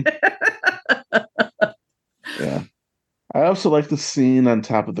 Mm-hmm. Yeah. I also like the scene on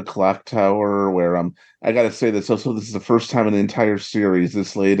top of the clock tower where I gotta say this also, this is the first time in the entire series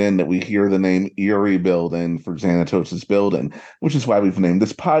this late in that we hear the name Eyrie building for Xanatos' building, which is why we've named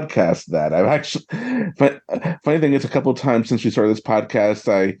this podcast that. I've actually, but funny thing is, a couple of times since we started this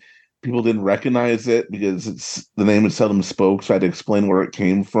podcast, people didn't recognize it because the name is seldom spoke, so I had to explain where it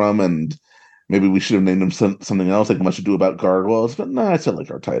came from, and maybe we should have named them something else, like Much Ado About Gargoyles, but no, I still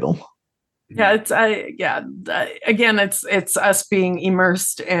like our title. Yeah, again, it's us being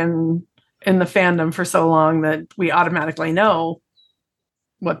immersed in the fandom for so long that we automatically know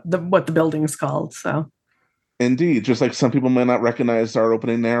what the building's called. So, indeed, just like some people may not recognize our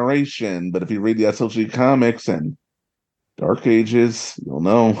opening narration, but if you read the SLG comics and Dark Ages, you'll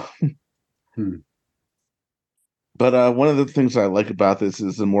know. But one of the things I like about this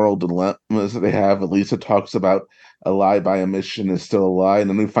is the moral dilemmas that they have. Elisa talks about a lie by omission is still a lie, and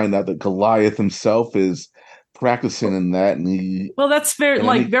then we find out that Goliath himself is practicing in that. And that's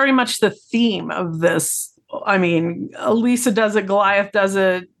very much the theme of this. I mean, Elisa does it, Goliath does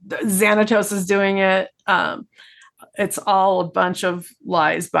it, Xanatos is doing it. It's all a bunch of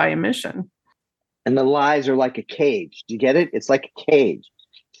lies by omission. And the lies are like a cage. Do you get it? It's like a cage.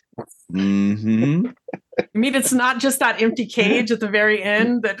 Mm-hmm. I mean, it's not just that empty cage at the very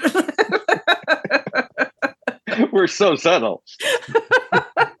end. We're so subtle.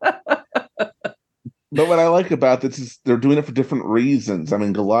 But what I like about this is they're doing it for different reasons. I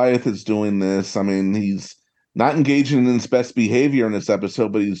mean, Goliath is doing this. I mean, he's not engaging in his best behavior in this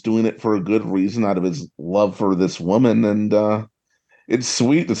episode, but he's doing it for a good reason out of his love for this woman. And it's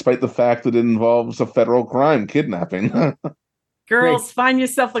sweet, despite the fact that it involves a federal crime, kidnapping. Girls, find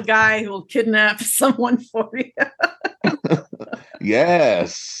yourself a guy who will kidnap someone for you.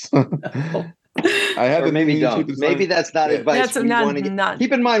 Yes. I had Or to maybe YouTube don't. design- Maybe that's not advice. That's we not- want to get. not-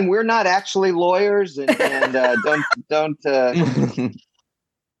 Keep in mind, we're not actually lawyers, and don't.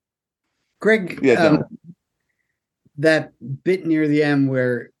 Greg, Yeah, don't. that bit near the end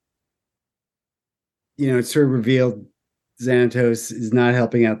where it's sort of revealed Xanatos is not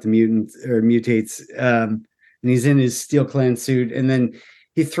helping out the mutant or mutates, and he's in his Steel Clan suit, and then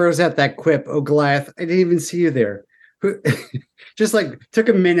he throws out that quip, "Oh, Goliath, I didn't even see you there." Just like took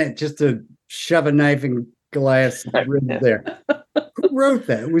a minute just to shove a knife in Goliath's ribs there. Who wrote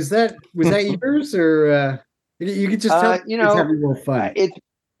that? Was that yours, or you could just tell he's having more fun?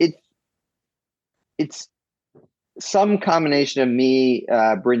 It's some combination of me,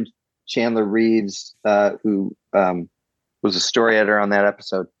 Bryn Chandler Reeves, who was a story editor on that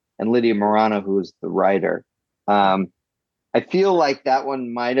episode, and Lydia Morano, who was the writer. I feel like that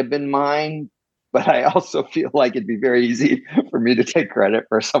one might have been mine, but I also feel like it'd be very easy for me to take credit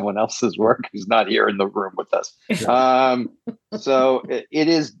for someone else's work who's not here in the room with us. So it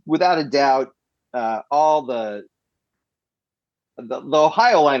is without a doubt all the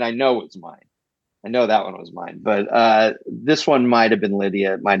Ohio line I know was mine. I know that one was mine, but this one might have been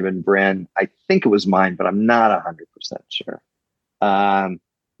Lydia. It might have been Bryn. I think it was mine, but I'm not 100% sure.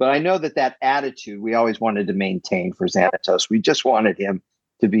 But I know that attitude we always wanted to maintain for Xanatos. We just wanted him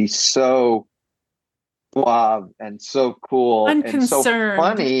to be so suave and so cool and so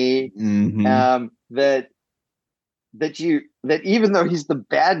funny, that even though he's the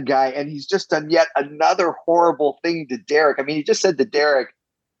bad guy and he's just done yet another horrible thing to Derek. I mean, he just said to Derek,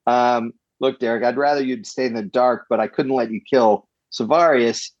 "Look, Derek, I'd rather you'd stay in the dark, but I couldn't let you kill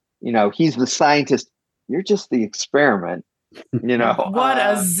Savarius. He's the scientist. You're just the experiment." What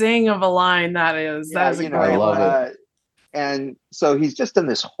a zing of a line that is. That is a great line. And so he's just done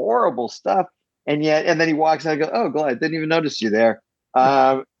this horrible stuff, and then he walks out and goes, "Oh, glad didn't even notice you there."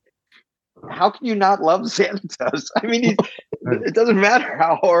 How can you not love Xanatos? I mean, it doesn't matter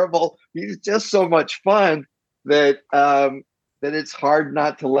how horrible. He's just so much fun that it's hard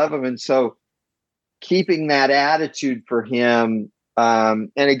not to love him. And so keeping that attitude for him,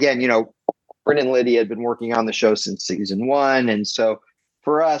 and again, Bryn and Lydia had been working on the show since season 1. And so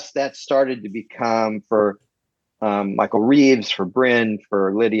for us, that started to become, for Michael Reeves, for Bryn,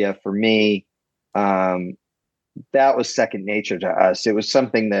 for Lydia, for me, that was second nature to us. It was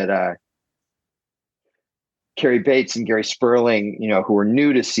something that Carrie Bates and Gary Sperling, who were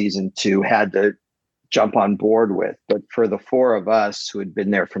new to season 2, had to jump on board with. But for the 4 of us who had been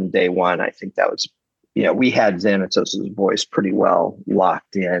there from day 1, I think that was, we had Xanatos' voice pretty well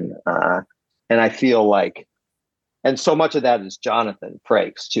locked in. And I feel like, and so much of that is Jonathan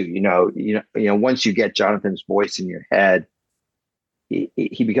Frakes too. Once you get Jonathan's voice in your head,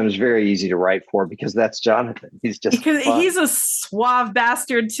 he becomes very easy to write for, because that's Jonathan. He's just because fun. he's a suave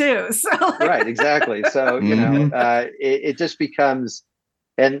bastard too. So right, exactly. So it just becomes,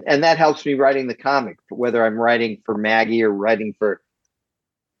 and that helps me writing the comic, whether I'm writing for Maggie or writing for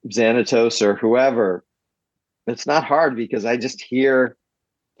Xanatos or whoever. It's not hard, because I just hear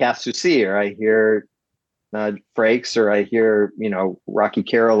Castucci, or I hear Frakes, or I hear Rocky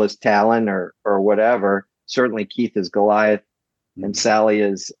Carroll as Talon, or whatever. Certainly Keith is Goliath, and Sally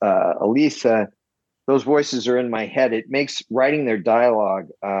is Elisa. Those voices are in my head. It makes writing their dialogue.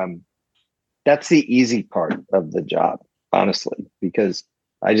 That's the easy part of the job, honestly, because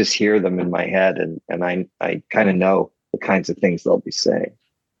I just hear them in my head, and I kind of know the kinds of things they'll be saying.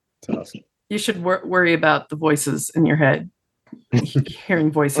 That's awesome. You should worry about the voices in your head. Hearing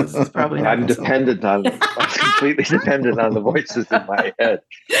voices is probably not. I'm completely dependent on the voices in my head.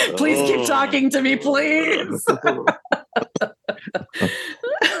 Please keep talking to me, please.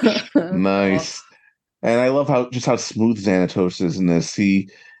 Nice. And I love how smooth Xanatos is in this. He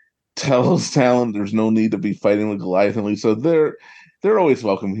tells Talon there's no need to be fighting with Goliath and Lisa. They're always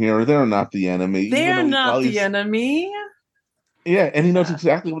welcome here. They're not the enemy. They're not the enemy. Yeah, and he knows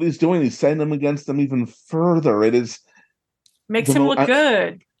exactly what he's doing. He's setting them against them even further. It is makes him look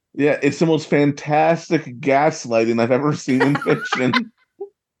good. Yeah, it's the most fantastic gaslighting I've ever seen in fiction.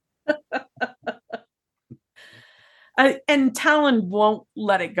 And Talon won't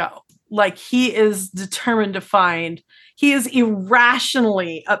let it go. Like, he is determined to find, he is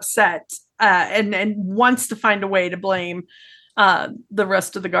irrationally upset and wants to find a way to blame the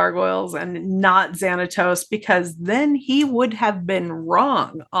rest of the gargoyles and not Xanatos, because then he would have been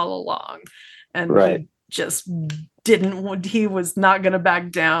wrong all along. And he just didn't, he was not going to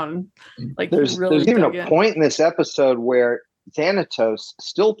back down. Like, there's even a point in this episode where Xanatos,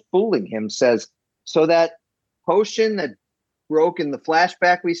 still fooling him, says, so that potion that broke in the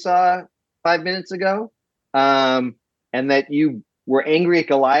flashback we saw 5 minutes ago, and that you were angry at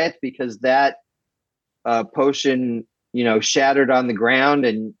Goliath because that potion, shattered on the ground,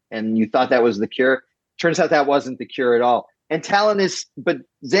 and you thought that was the cure. Turns out that wasn't the cure at all. And but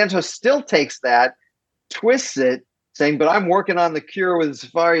Xanatos still takes that, twists it, saying, but I'm working on the cure with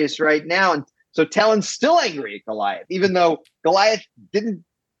Safarius right now. And so Talon's still angry at Goliath, even though Goliath didn't,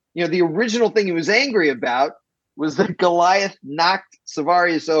 the original thing he was angry about was that Goliath knocked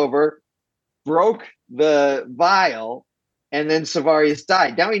Safarius over, broke the vial, and then Safarius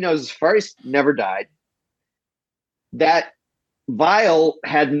died. Now he knows Safarius never died. That vial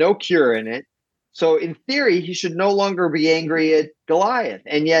had no cure in it. So in theory, he should no longer be angry at Goliath.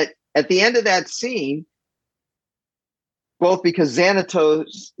 And yet at the end of that scene, both because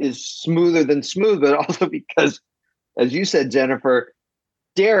Xanatos is smoother than smooth, but also because, as you said, Jennifer,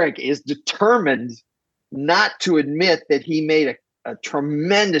 Derek is determined not to admit that he made a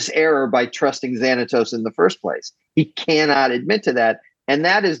tremendous error by trusting Xanatos in the first place. He cannot admit to that. And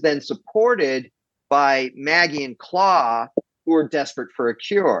that is then supported by Maggie and Claw, who are desperate for a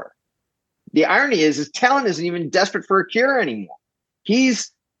cure. The irony is Talon isn't even desperate for a cure anymore.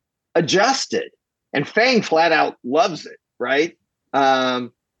 He's adjusted, and Fang flat out loves it, right?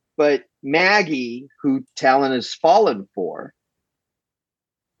 But Maggie, who Talon has fallen for,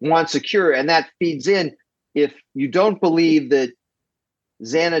 wants a cure, and that feeds in. If you don't believe that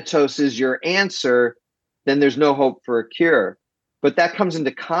Xanatos is your answer, then there's no hope for a cure. But that comes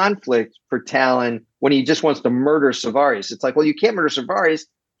into conflict for Talon when he just wants to murder Safarius. It's like, well, you can't murder Safarius.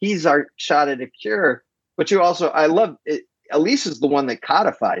 He's our shot at a cure. But you also, I love it. Elise is the one that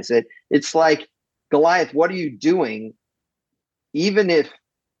codifies it. It's like, Goliath, what are you doing? Even if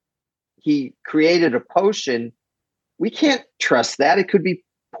he created a potion, we can't trust that. It could be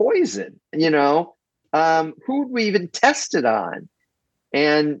poison, who would we even test it on?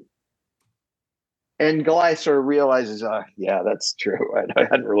 And Goliath sort of realizes, yeah, that's true. I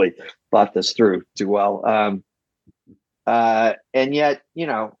hadn't really thought this through too well. And yet,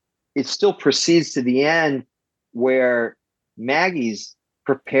 it still proceeds to the end where Maggie's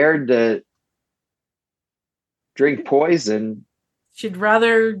prepared to drink poison. She'd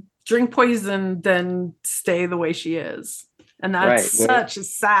rather drink poison than stay the way she is. And that's such a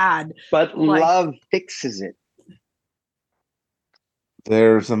sad. But love fixes it.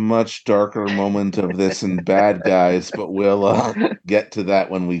 There's a much darker moment of this in Bad Guys, but we'll get to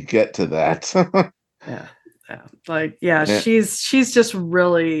that when we get to that. Yeah. She's just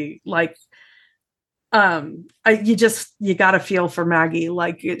really like, you got to feel for Maggie.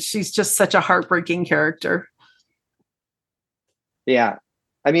 Like, she's just such a heartbreaking character. Yeah.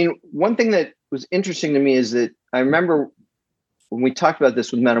 I mean, one thing that was interesting to me is that I remember when we talked about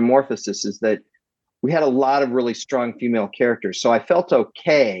this with Metamorphosis, is that we had a lot of really strong female characters. So I felt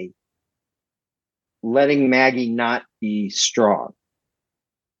okay letting Maggie not be strong.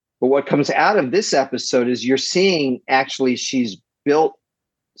 But what comes out of this episode is you're seeing actually she's built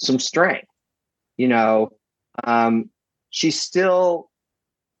some strength. She still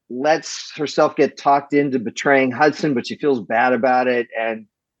lets herself get talked into betraying Hudson, but she feels bad about it.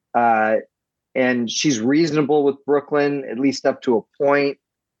 And she's reasonable with Brooklyn, at least up to a point.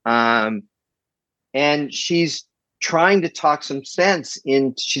 And she's trying to talk some sense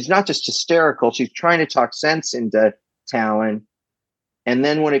in. She's not just hysterical. She's trying to talk sense into Talon. And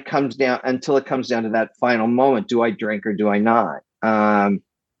then when it comes down, until it comes down to that final moment, do I drink or do I not?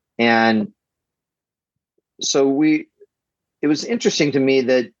 And so it was interesting to me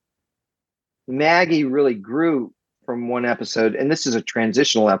that Maggie really grew from one episode, and this is a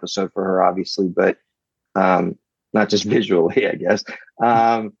transitional episode for her, obviously, but not just visually, I guess.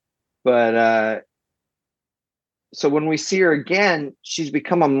 So when we see her again, she's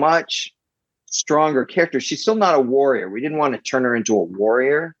become a much stronger character. She's still not a warrior. We didn't want to turn her into a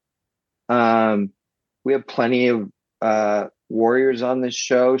warrior. We have plenty of warriors on this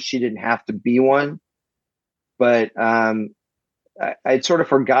show. She didn't have to be one, but I'd sort of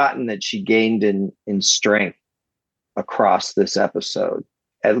forgotten that she gained in strength across this episode,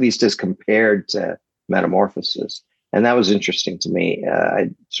 at least as compared to Metamorphosis. And that was interesting to me.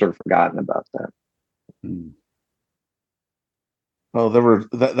 I'd sort of forgotten about that. Oh,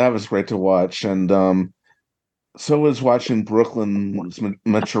 that was great to watch, and so was watching Brooklyn's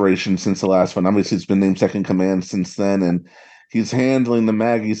maturation since the last one. Obviously, he's been named second command since then, and he's handling the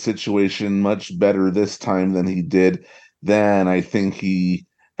Maggie situation much better this time than he did then. I think he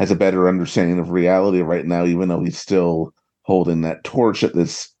has a better understanding of reality right now, even though he's still holding that torch at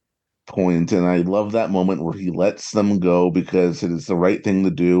this point. And I love that moment where he lets them go because it is the right thing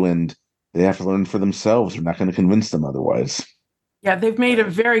to do, and they have to learn for themselves. We're not going to convince them otherwise. Yeah, they've made it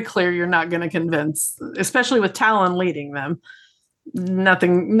very clear you're not going to convince, especially with Talon leading them.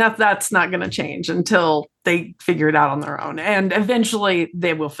 That's not going to change until they figure it out on their own. And eventually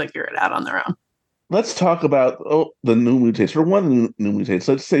they will figure it out on their own. Let's talk about the new mutates. For one of the new mutates,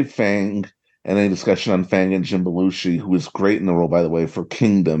 let's say Fang, and any discussion on Fang and Jim Belushi, who is great in the role, by the way, for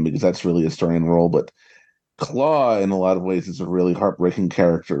Kingdom, because that's really a starring role. But Claw, in a lot of ways, is a really heartbreaking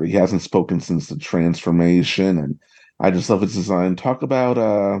character. He hasn't spoken since the transformation, and I just love his design. Talk about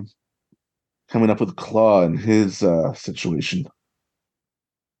coming up with Claw and his situation.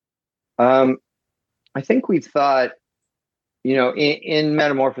 I think we thought, in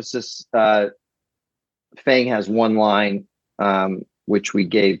Metamorphosis, Fang has one line, which we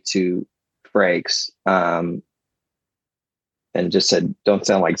gave to Frakes, and just said, "Don't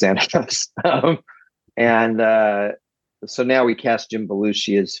sound like Xanax." And so now we cast Jim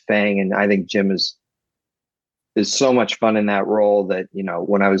Belushi as Fang, and I think Jim is so much fun in that role that,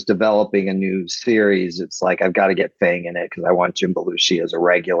 when I was developing a new series, it's like I've got to get Fang in it because I want Jim Belushi as a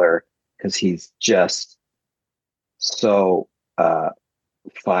regular because he's just so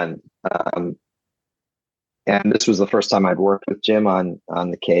fun. And this was the first time I'd worked with Jim on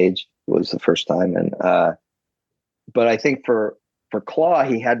The Cage. It was the first time, and but I think for Claw,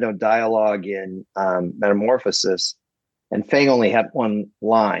 he had no dialogue in Metamorphosis, and Fang only had one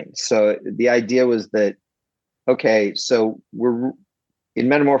line. So the idea was that, okay, so we're in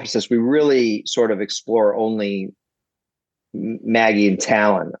Metamorphosis, we really sort of explore only Maggie and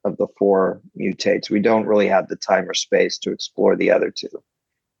Talon of the four mutates. We don't really have the time or space to explore the other two.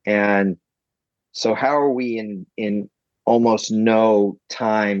 And so how are we in almost no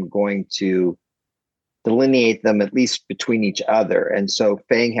time going to delineate them, at least between each other? And so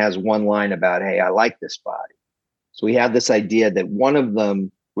Fang has one line about, hey, I like this body. So we have this idea that one of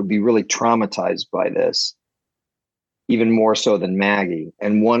them would be really traumatized by this, even more so than Maggie.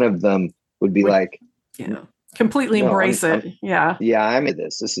 And one of them would be completely embrace it. Yeah, I'm in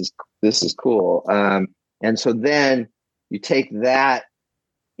this. This is cool. And so then you take that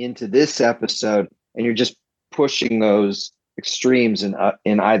into this episode, and you're just pushing those extremes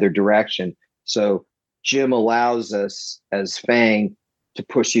in either direction. So Jim allows us as Fang to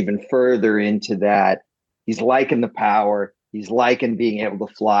push even further into that. He's liking the power. He's liking being able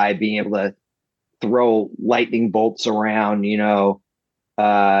to fly, being able to throw lightning bolts around,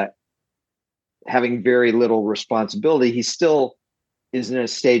 having very little responsibility. He still is in a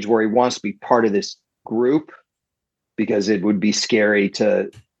stage where he wants to be part of this group because it would be scary to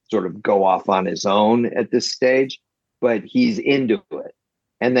sort of go off on his own at this stage, but he's into it.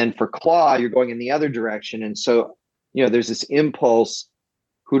 And then for Claw, you're going in the other direction. And so, there's this impulse.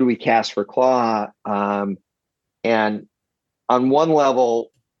 Who do we cast for Claw? And on one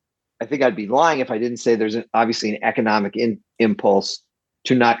level, I think I'd be lying if I didn't say there's obviously an economic impulse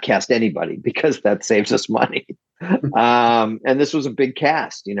to not cast anybody because that saves us money. And this was a big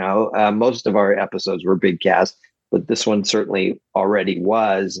cast, most of our episodes were big cast, but this one certainly already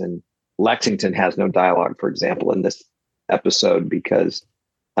was. And Lexington has no dialogue, for example, in this episode because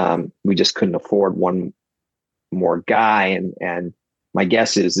we just couldn't afford one more guy. And my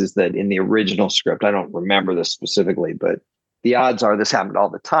guess is that in the original script, I don't remember this specifically, but the odds are this happened all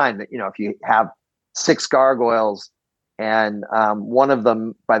the time, that, if you have 6 gargoyles and one of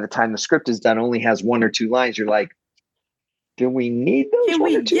them, by the time the script is done, only has 1 or 2 lines, you're like, do we need those? Can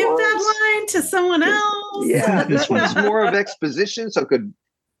we give lines? That line to someone else? Yeah, this one's more of exposition. So could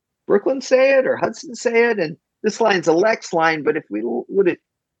Brooklyn say it or Hudson say it? And this line's a Lex line, but would it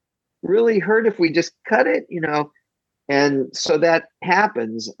really hurt if we just cut it? And so that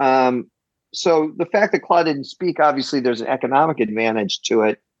happens. So the fact that Claude didn't speak, obviously there's an economic advantage to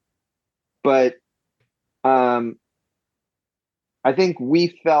it. But I think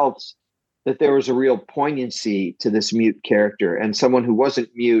we felt that there was a real poignancy to this mute character, and someone who wasn't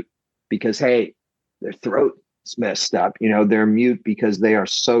mute because, hey, their throat's messed up. They're mute because they are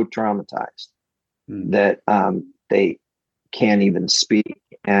so traumatized that they can't even speak.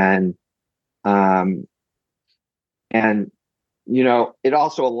 And it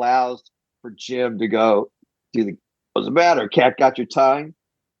also allows for Jim to go, what's the matter? Cat got your tongue?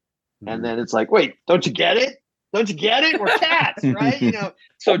 And then it's like, wait, don't you get it? Don't you get it? We're cats, right?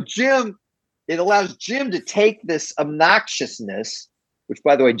 So Jim, it allows Jim to take this obnoxiousness, which,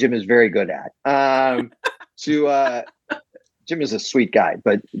 by the way, Jim is very good at. Jim is a sweet guy,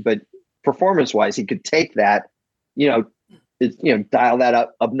 but performance-wise, he could take that, dial that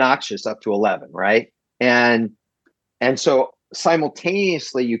up, obnoxious up to 11, right? And so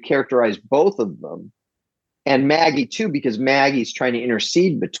simultaneously, you characterize both of them, and Maggie too, because Maggie's trying to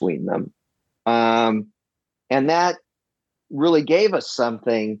intercede between them, and that really gave us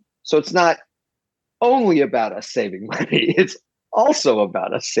something. So it's not only about us saving money; it's also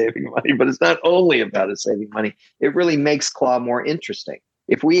about us saving money, but it's not only about us saving money. It really makes Claw more interesting.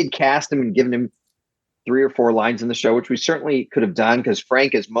 If we had cast him and given him 3 or 4 lines in the show, which we certainly could have done, because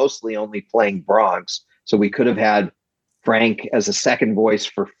Frank is mostly only playing Bronx, so we could have had Frank as a second voice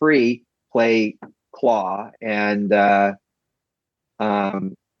for free play Claw and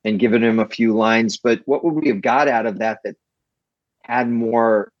given him a few lines. But what would we have got out of that had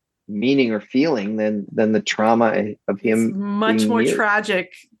more meaning or feeling than the trauma of him? It's much more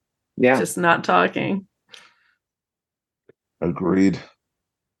tragic. Yeah, just not talking. Agreed.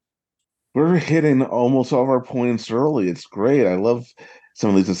 We're hitting almost all of our points early. It's great. I love some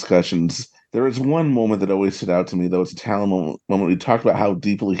of these discussions. There is one moment that always stood out to me, though. It's a Talon moment. We talked about how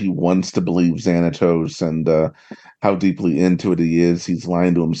deeply he wants to believe Xanatos and how deeply into it he is. He's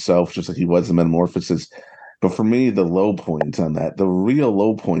lying to himself, just like he was in Metamorphosis. But for me, the low point on that, the real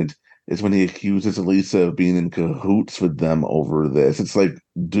low point, is when he accuses Elisa of being in cahoots with them over this. It's like,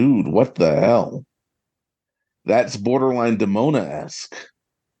 dude, what the hell? That's borderline Demona-esque.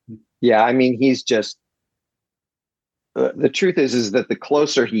 Yeah, I mean, he's just... the truth is that the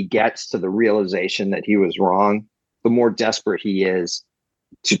closer he gets to the realization that he was wrong, the more desperate he is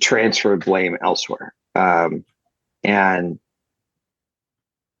to transfer blame elsewhere. And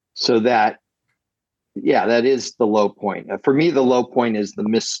so that is the low point. For me, the low point is the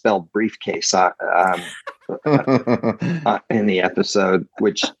misspelled briefcase in the episode,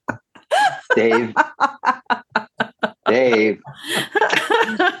 which Dave.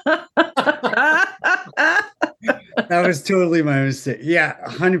 That was totally my mistake. Yeah,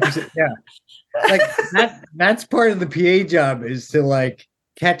 100%. Yeah. Like that's part of the PA job, is to like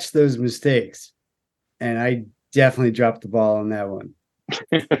catch those mistakes. And I definitely dropped the ball on that one.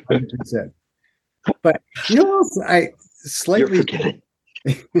 100%. But what else I slightly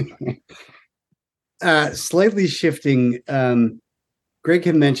slightly shifting. Greg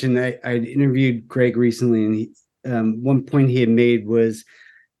had mentioned I interviewed Greg recently, and he, one point he had made was,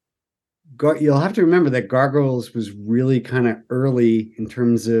 you'll have to remember that Gargoyles was really kind of early in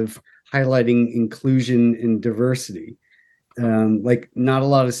terms of highlighting inclusion and diversity. Like not a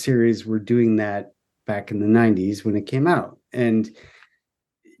lot of series were doing that back in the 90s when it came out. And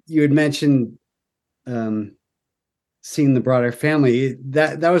you had mentioned seeing the broader family.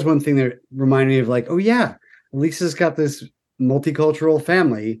 That was one thing that reminded me of, like, oh yeah, Lisa's got this multicultural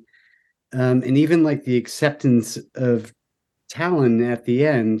family. And even like the acceptance of Talon at the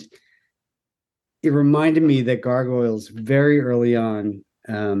end, it reminded me that Gargoyles very early on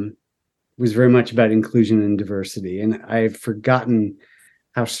was very much about inclusion and diversity. And I've forgotten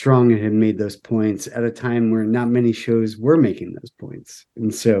how strong it had made those points at a time where not many shows were making those points.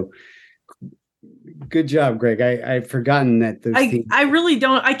 And so good job, Greg. I've forgotten that those themes. I really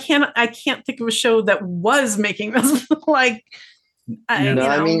don't. I can't think of a show that was making those like.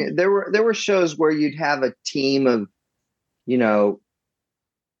 I mean, there were shows where you'd have a team of,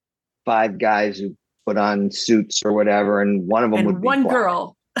 5 guys who put on suits or whatever, and one of them would be one black.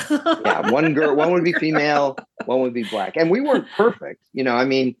 girl. Yeah, one girl, one would be female, one would be black, and we weren't perfect. I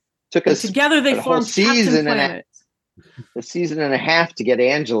mean, took us together they formed season Captain a season and a half to get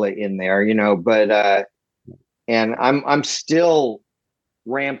Angela in there, but and I'm still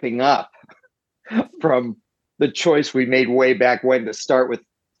ramping up from the choice we made way back when to start with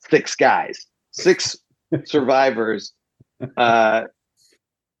 6 guys, 6 survivors, and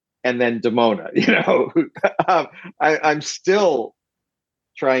then Demona. I'm still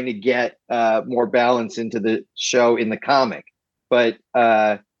trying to get more balance into the show in the comic, but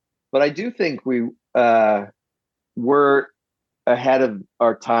I do think we were ahead of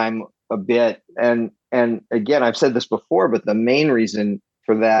our time a bit, and again, I've said this before, but the main reason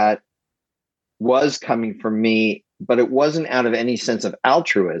for that was coming from me, but it wasn't out of any sense of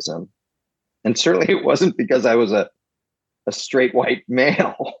altruism, and certainly it wasn't because I was a straight white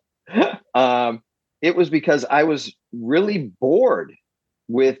male. It was because I was really bored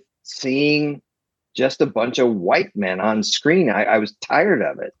with seeing just a bunch of white men on screen. I was tired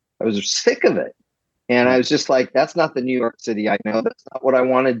of it. I was sick of it. And I was just like, that's not the New York City I know. That's not what I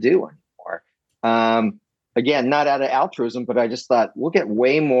want to do anymore. again, not out of altruism, but I just thought we'll get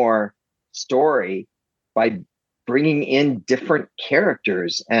way more story by bringing in different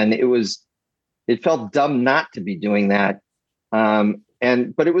characters. And it felt dumb not to be doing that.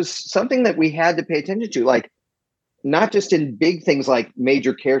 But it was something that we had to pay attention to, like not just in big things like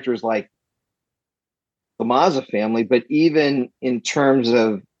major characters like the Mazza family, but even in terms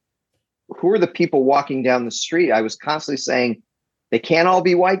of who are the people walking down the street. I was constantly saying they can't all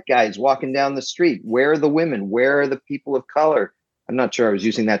be white guys walking down the street. Where are the women? Where are the people of color? I'm not sure I was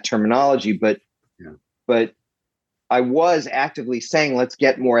using that terminology, but I was actively saying, let's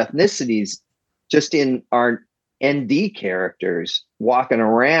get more ethnicities just in our ND characters walking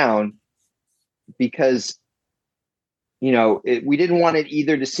around, because, we didn't want it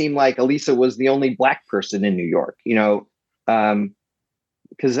either to seem like Elisa was the only Black person in New York,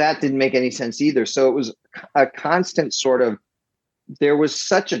 because that didn't make any sense either. So it was a constant sort of, there was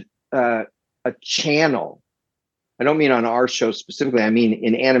such a channel. I don't mean on our show specifically. I mean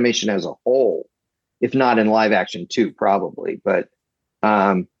in animation as a whole, if not in live action too, probably. But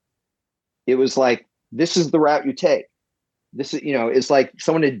it was like, this is the route you take. This is, it's like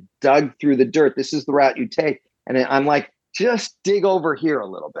someone had dug through the dirt. This is the route you take. And I'm like, just dig over here a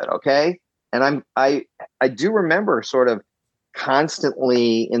little bit, okay? And I do remember sort of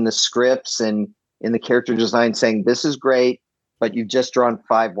constantly in the scripts and in the character design saying, this is great, but you've just drawn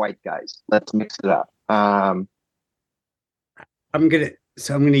 5 white guys. Let's mix it up. I'm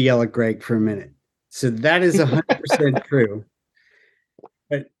gonna yell at Greg for a minute. So that is 100% true.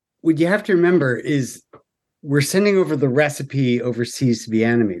 But what you have to remember is we're sending over the recipe overseas to be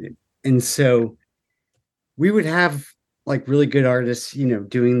animated. And so we would have like really good artists,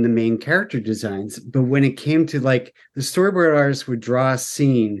 doing the main character designs. But when it came to like the storyboard artists would draw a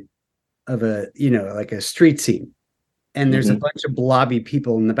scene of like a street scene, and there's a bunch of blobby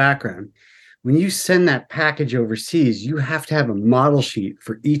people in the background. When you send that package overseas, you have to have a model sheet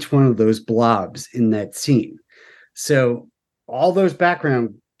for each one of those blobs in that scene. So all those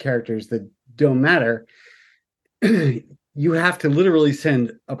background characters that don't matter, you have to literally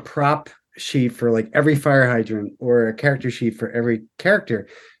send a prop sheet for like every fire hydrant or a character sheet for every character.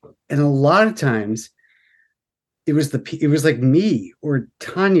 And a lot of times it was like me or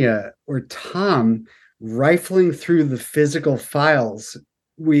Tanya or Tom rifling through the physical files.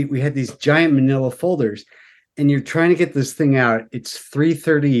 We had these giant manila folders, and you're trying to get this thing out. It's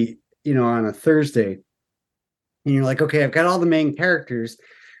 3:30, on a Thursday. And you're like, okay, I've got all the main characters,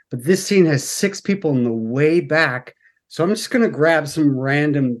 but this scene has 6 people in the way back. So I'm just going to grab some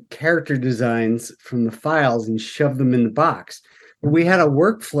random character designs from the files and shove them in the box. But we had a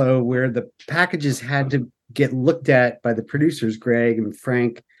workflow where the packages had to get looked at by the producers, Greg and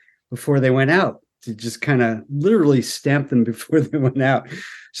Frank, before they went out, to just kind of literally stamp them before they went out.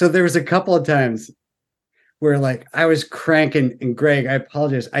 So there was a couple of times where like I was cranking, and Greg, I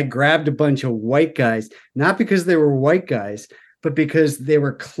apologize, I grabbed a bunch of white guys, not because they were white guys, but because they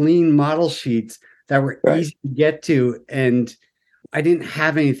were clean model sheets that were easy to get to, and I didn't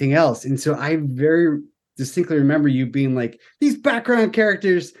have anything else. And so I very distinctly remember you being like, these background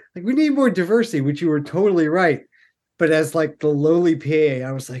characters, like we need more diversity, which you were totally right. But as like the lowly PA,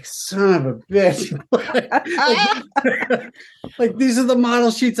 I was like, son of a bitch. like these are the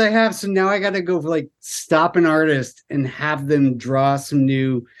model sheets I have. So now I got to go like stop an artist and have them draw some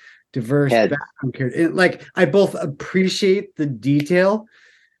new diverse background characters. And like, I both appreciate the detail,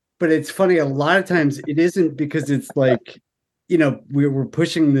 but it's funny, a lot of times it isn't because it's like, we were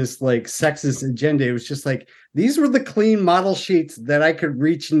pushing this like sexist agenda. It was just like, these were the clean model sheets that I could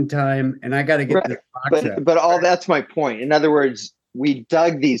reach in time, and I got to get this box out. But all that's my point. In other words, we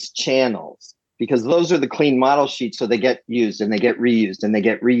dug these channels because those are the clean model sheets, so they get used and they get reused and they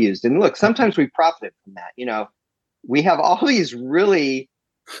get reused. And look, sometimes we profited from that. We have all these really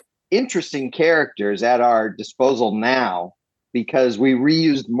interesting characters at our disposal now because we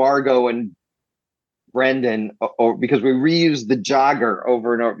reused Margot and Brendan, or because we reused the jogger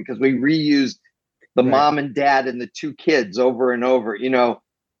over and over, because we reused the mom and dad and the 2 kids over and over.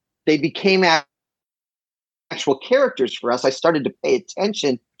 They became actual characters for us. I started to pay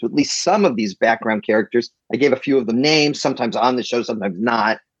attention to at least some of these background characters. I gave a few of them names, sometimes on the show, sometimes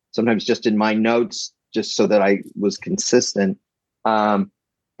not, sometimes just in my notes, just so that I was consistent. And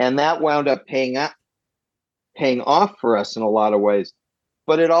that wound up paying off for us in a lot of ways.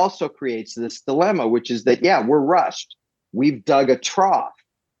 But it also creates this dilemma, which is that, we're rushed. We've dug a trough.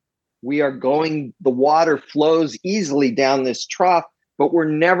 The water flows easily down this trough, but we're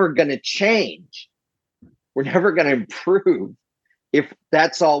never going to change. We're never going to improve if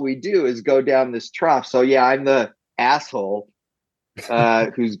that's all we do is go down this trough. So I'm the asshole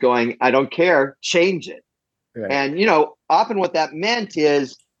who's going, I don't care, change it. Right. And, often what that meant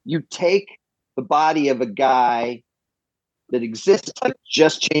is you take the body of a guy that exists, like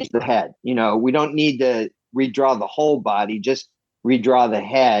just change the head. We don't need to redraw the whole body, just redraw the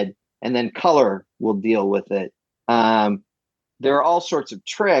head, and then color will deal with it. There are all sorts of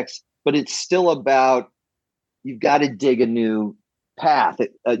tricks, but it's still about, you've got to dig a new path.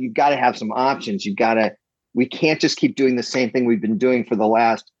 You've got to have some options. We can't just keep doing the same thing we've been doing for the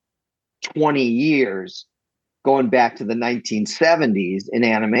last 20 years, going back to the 1970s in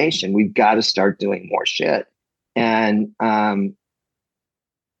animation. We've got to start doing more shit. And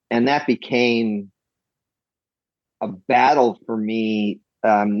that became a battle for me,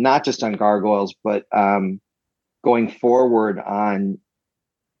 not just on Gargoyles, but going forward on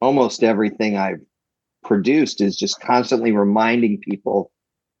almost everything I've produced, is just constantly reminding people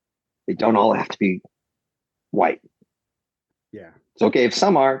they don't all have to be white. Yeah. It's okay if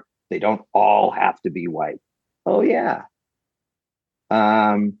some are. They don't all have to be white. Oh, yeah.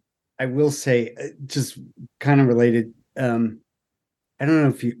 I will say, just kind of related, I don't know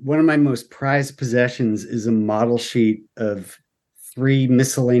if one of my most prized possessions is a model sheet of 3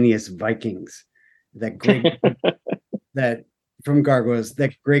 miscellaneous Vikings that from Gargoyles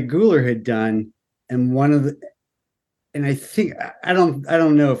that Greg Guler had done. And I think, I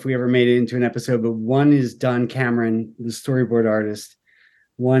don't know if we ever made it into an episode, but one is Don Cameron, the storyboard artist.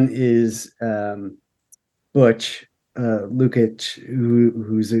 One is Butch Lukic,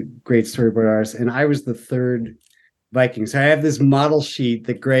 who's a great storyboard artist, and I was the third Viking. So I have this model sheet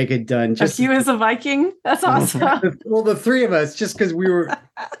that Greg had done. Just you as a Viking? That's awesome. Well, the 3 of us, just because we were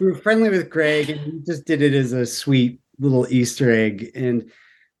friendly with Greg, and we just did it as a sweet little Easter egg, and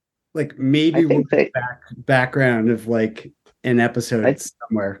like maybe we'll background of like an episode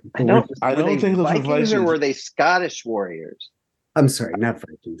somewhere. I don't think those Vikings, are Vikings, or were they Scottish warriors? I'm sorry, not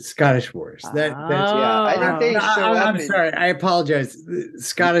Vikings. Scottish Warriors. Yeah, I think they show up. I'm sorry. I apologize.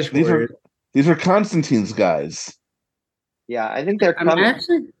 Scottish Warriors. These are Constantine's guys. Yeah, I think they're coming.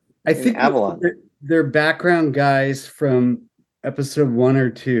 I think Avalon. They're background guys from episode 1 or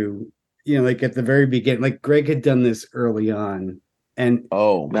 2. Like at the very beginning. Like Greg had done this early on, and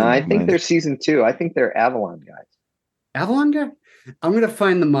I think they're season 2. I think they're Avalon guys. Avalon guy. I'm gonna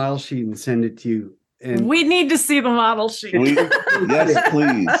find the model sheet and send it to you. And we need to see the model sheet. Yes,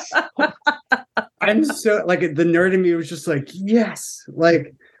 please. I'm so like the nerd in me was just like, yes,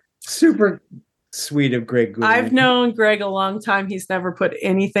 like super sweet of Greg Gould. I've known Greg a long time. He's never put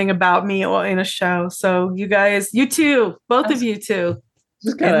anything about me or in a show. So you guys, you too, both of you two.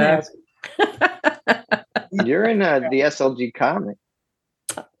 Just gotta ask. You're in the SLG comic.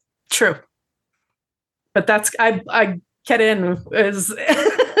 True. But that's I get in is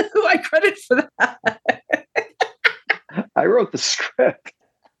who I credit for that. I wrote the script.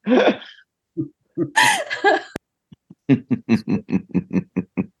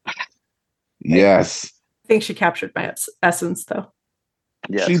 Yes. I think she captured my essence, though.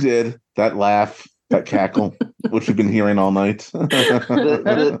 Yes. She did. That laugh, that cackle, which we've been hearing all night.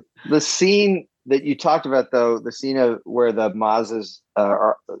 The scene that you talked about, though, the scene of where the Mazas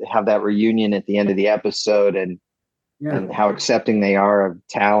have that reunion at the end of the episode, and how accepting they are of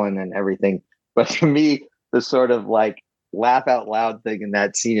Talon and everything. But for me, the sort of like laugh out loud thing in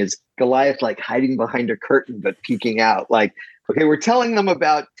that scene is Goliath like hiding behind a curtain but peeking out. Like, okay, we're telling them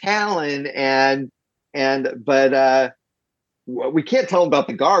about Talon, but we can't tell them about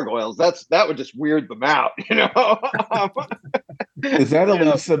the gargoyles. That would just weird them out, you know. Is that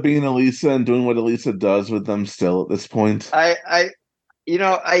Elisa being Elisa and doing what Elisa does with them still at this point? I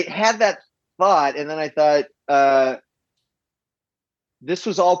had that thought, and then I thought this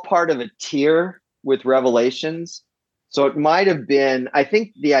was all part of a tier with Revelations. So it might have been, I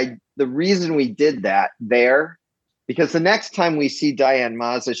think the reason we did that there, because the next time we see Diane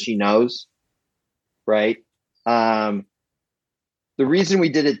Maza, she knows, right? The reason we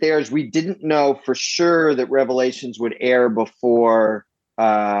did it there is we didn't know for sure that Revelations would air before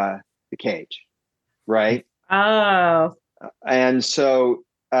The Cage, right? Oh. And so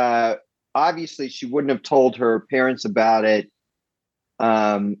obviously she wouldn't have told her parents about it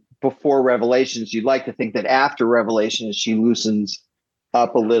before Revelations. You'd like to think that after Revelations she loosens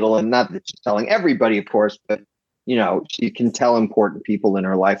up a little, and not that she's telling everybody, of course, but you know, she can tell important people in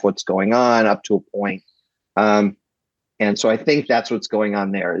her life what's going on up to a point. And so I think that's what's going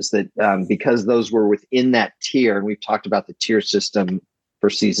on there, is that because those were within that tier, and we've talked about the tier system for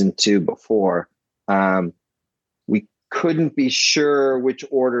season 2 before, we couldn't be sure which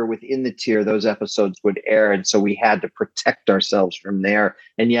order within the tier those episodes would air. And so we had to protect ourselves from there.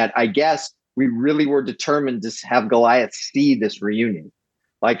 And yet I guess we really were determined to have Goliath see this reunion.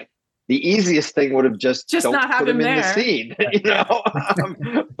 Like, the easiest thing would have just don't not have put him in there. the scene, you know.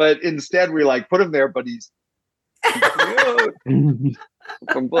 But instead, we like put him there, but he's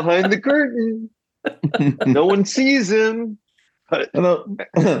from behind the curtain. No one sees him. But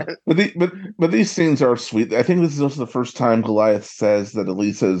but these scenes are sweet. I think this is also the first time Goliath says that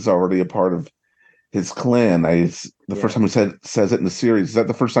Elisa is already a part of his clan. First time he says it in the series. Is that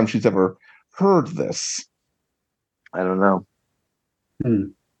the first time she's ever heard this? I don't know.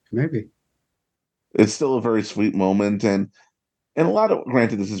 Maybe. It's still a very sweet moment, and a lot of,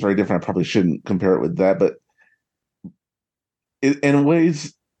 granted, this is very different. I probably shouldn't compare it with that, but in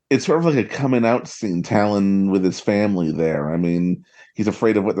ways, it's sort of like a coming out scene. Talon with his family there. I mean, he's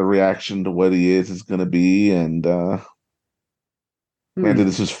afraid of what the reaction to what he is going to be, and granted,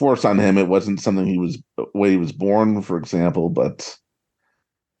 this was forced on him. It wasn't something way he was born, for example, but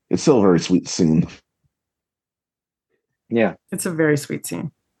it's still a very sweet scene. Yeah, it's a very sweet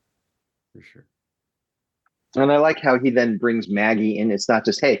scene. For sure. And I like how he then brings Maggie in. It's not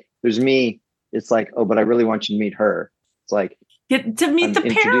just, hey, there's me. It's like, oh, but I really want you to meet her. It's like, get to meet the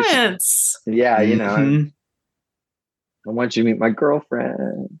parents. Yeah, you know, I want you to meet my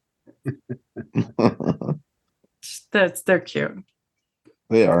girlfriend. They're cute.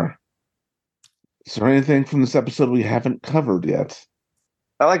 They are. Is there anything from this episode we haven't covered yet?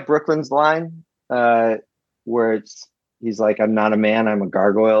 I like Brooklyn's line where he's like, I'm not a man, I'm a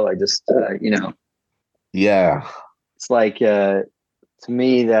gargoyle. I just, you know. Yeah. It's like, to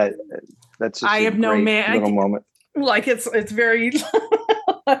me, that's just I have no man. Little moment. Like it's very,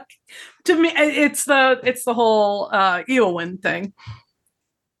 like, to me, it's the whole Eowyn thing.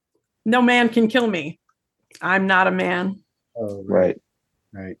 No man can kill me. I'm not a man. Oh, right.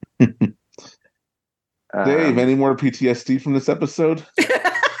 Dave, any more PTSD from this episode?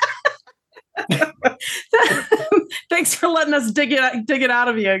 Thanks for letting us dig it out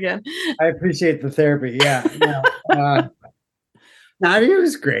of you again. I appreciate the therapy. Yeah. No, I mean, it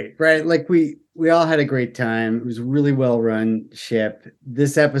was great, right? Like we all had a great time. It was a really well run ship.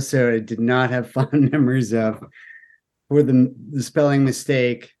 This episode I did not have fond memories of, for the spelling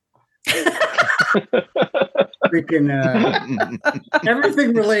mistake. Freaking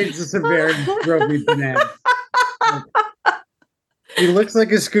everything relates to Severity's Groby Banana. He looks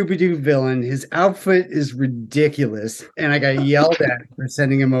like a Scooby-Doo villain. His outfit is ridiculous, and I got yelled at for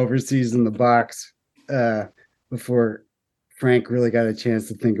sending him overseas in the box before Frank really got a chance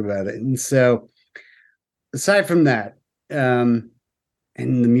to think about it. And so, aside from that, and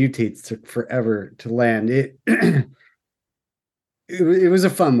the mutates took forever to land. It was a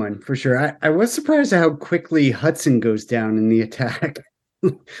fun one for sure. I was surprised at how quickly Hudson goes down in the attack.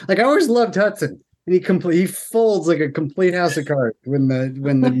 Like, I always loved Hudson, and he folds like a complete house of cards when the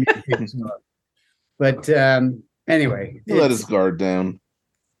mutates up. But anyway, he let his guard down.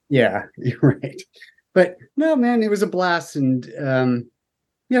 Yeah, you're right. But no, man, it was a blast, and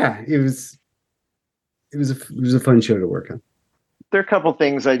yeah, it was a fun show to work on. There are a couple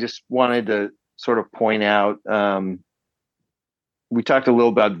things I just wanted to sort of point out. We talked a little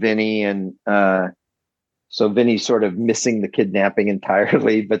about Vinny, and so Vinny's sort of missing the kidnapping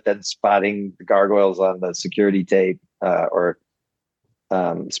entirely, but then spotting the gargoyles on the security tape, or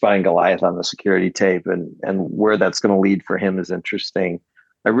spotting Goliath on the security tape, and where that's going to lead for him is interesting.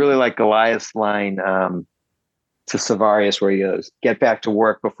 I really like Goliath's line to Savarius, where he goes, "Get back to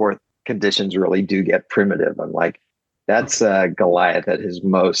work before conditions really do get primitive." I'm like, that's Goliath at his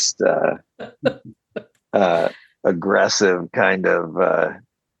most aggressive kind of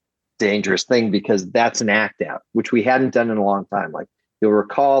dangerous thing, because that's an act out, which we hadn't done in a long time. Like, you'll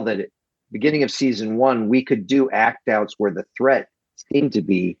recall that at the beginning of season 1, we could do act outs where the threat seemed to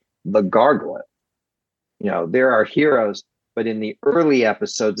be the gargoyle. You know, there are heroes, but in the early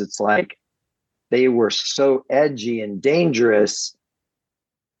episodes, it's like they were so edgy and dangerous.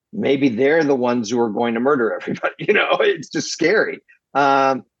 Maybe they're the ones who are going to murder everybody. You know, it's just scary.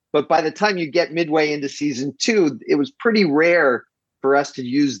 But by the time you get midway into season 2, it was pretty rare for us to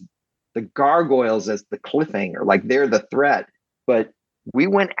use the gargoyles as the cliffhanger, like they're the threat. But we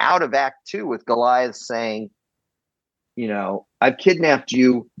went out of Act 2 with Goliath saying, you know, I've kidnapped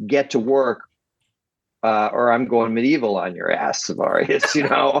you, get to work, or I'm going medieval on your ass, Savarius, you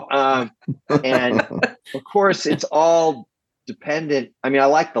know. And of course, it's all dependent. I mean, I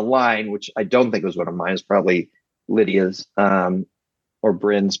like the line, which I don't think was one of mine, it's probably Lydia's or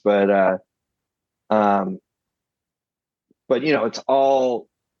Bryn's, but you know, it's all,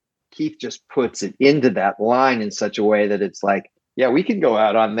 Keith just puts it into that line in such a way that it's like, yeah, we can go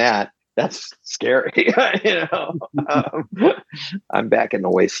out on that. That's scary. You know, I'm backing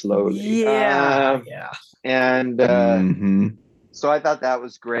away slowly. Yeah. And So I thought that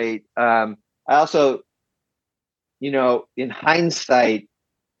was great. I also, in hindsight,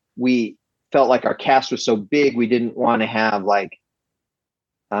 we felt like our cast was so big, we didn't want to have like,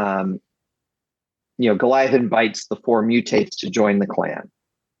 Goliath invites the 4 mutates to join the clan.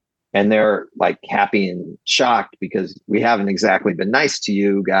 And they're like happy and shocked because we haven't exactly been nice to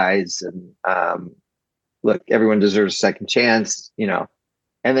you guys. And look, everyone deserves a second chance,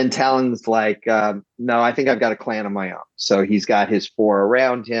 And then Talon's like, no, I think I've got a clan of my own. So he's got his 4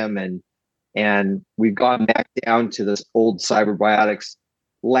 around him, and we've gone back down to this old cyberbiotics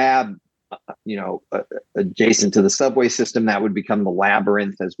lab, adjacent to the subway system. That would become the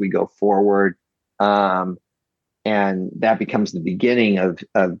labyrinth as we go forward. And that becomes the beginning of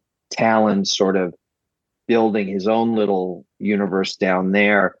Talon sort of building his own little universe down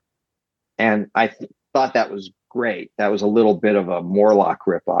there. And I thought that was great. That was a little bit of a Morlock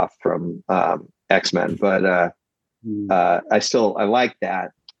ripoff from X-Men, but I like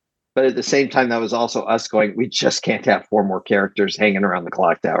that. But at the same time, that was also us going, we just can't have 4 more characters hanging around the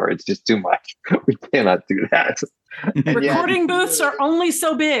clock tower. It's just too much. We cannot do that. Recording booths are only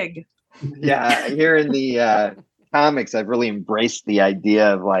so big. Yeah, here in the comics, I've really embraced the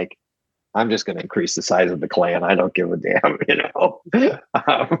idea of like, I'm just going to increase the size of the clan. I don't give a damn,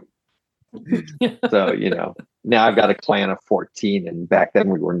 So, now I've got a clan of 14, and back then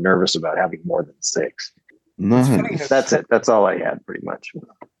we were nervous about having more than 6. Nice. That's it. That's all I had, pretty much.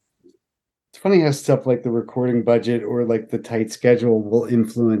 It's funny how stuff like the recording budget or like the tight schedule will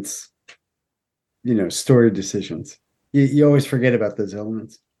influence, story decisions. You always forget about those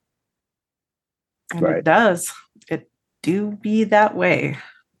elements. And It does. It do be that way.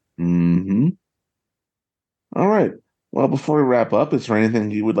 Mm-hmm. All right. Well, before we wrap up, is there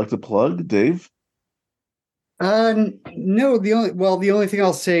anything you would like to plug, Dave? No, the only thing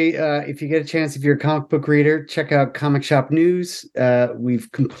I'll say, if you get a chance, if you're a comic book reader, check out Comic Shop News.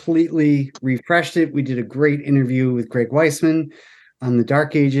 We've completely refreshed it. We did a great interview with Greg Weisman on the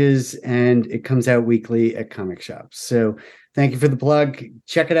Dark Ages, and it comes out weekly at Comic Shops. So thank you for the plug.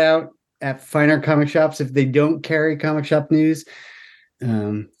 Check it out at finer comic shops. If they don't carry Comic Shop News,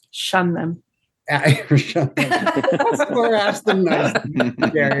 shun them. Or ask them nice.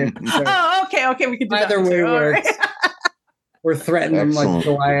 Oh, okay, we can do either that way too. works. Right. Or threaten them like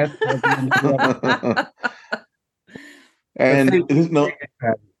Goliath. And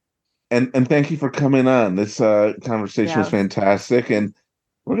thank you for coming on. This conversation was fantastic, and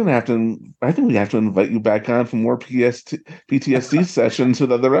we're gonna have to. I think we have to invite you back on for more PTSD sessions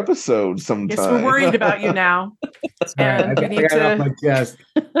with other episodes sometime. Yes, we're worried about you now, and we need to. Off my chest.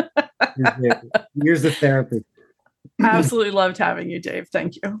 Years of therapy. Absolutely loved having you, Dave.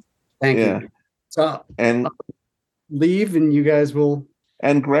 Thank you. Thank you. So and leave, and you guys will.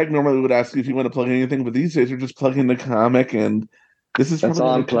 And Greg normally would ask you if you want to plug anything, but these days you're just plugging the comic, and this is that's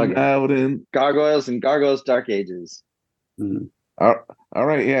all I'm plugging out in Gargoyles and Gargoyles Dark Ages. All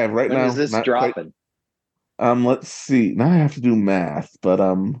right, yeah. Right when now, is this dropping? Let's see. Now I have to do math, but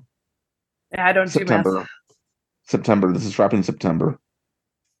I don't September. do math. September. This is dropping in September.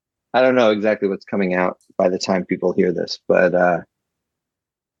 I don't know exactly what's coming out by the time people hear this, but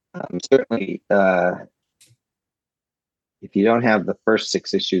certainly, if you don't have the first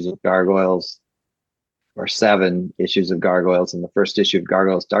 6 issues of Gargoyles, or 7 issues of Gargoyles, and the first issue of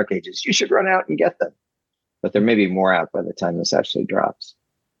Gargoyles Dark Ages, you should run out and get them. But there may be more out by the time this actually drops.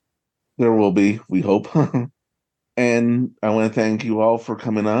 There will be, we hope. And I want to thank you all for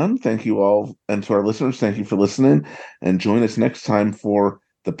coming on. Thank you all, and to our listeners, thank you for listening. And join us next time for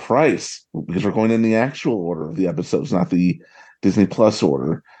The Price, because we're going in the actual order of the episodes, not the Disney Plus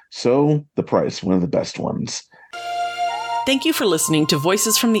order. So, The Price, one of the best ones. Thank you for listening to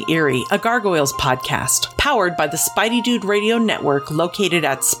Voices from the Eyrie, a Gargoyles podcast, powered by the Spidey Dude Radio Network, located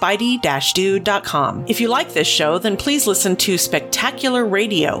at spidey-dude.com. If you like this show, then please listen to Spectacular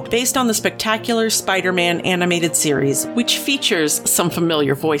Radio, based on the Spectacular Spider-Man animated series, which features some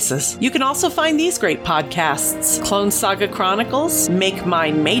familiar voices. You can also find these great podcasts: Clone Saga Chronicles, Make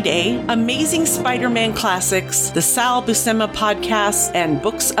Mine Mayday, Amazing Spider-Man Classics, the Sal Buscema Podcast, and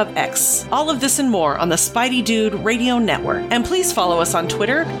Books of X. All of this and more on the Spidey Dude Radio Network. And please follow us on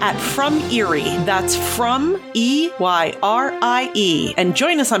Twitter at From Eyrie. That's From EYRIE. And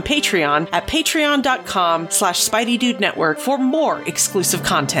join us on Patreon at patreon.com/Spidey Dude Network for more exclusive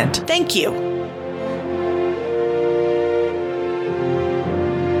content. Thank you.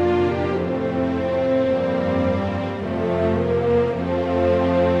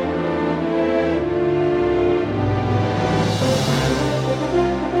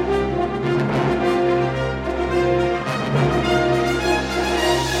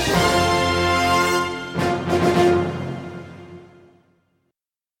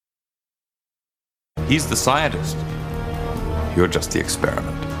 He's the scientist. You're just the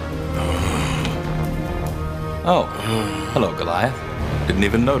experiment. Oh, hello, Goliath. Didn't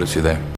even notice you there.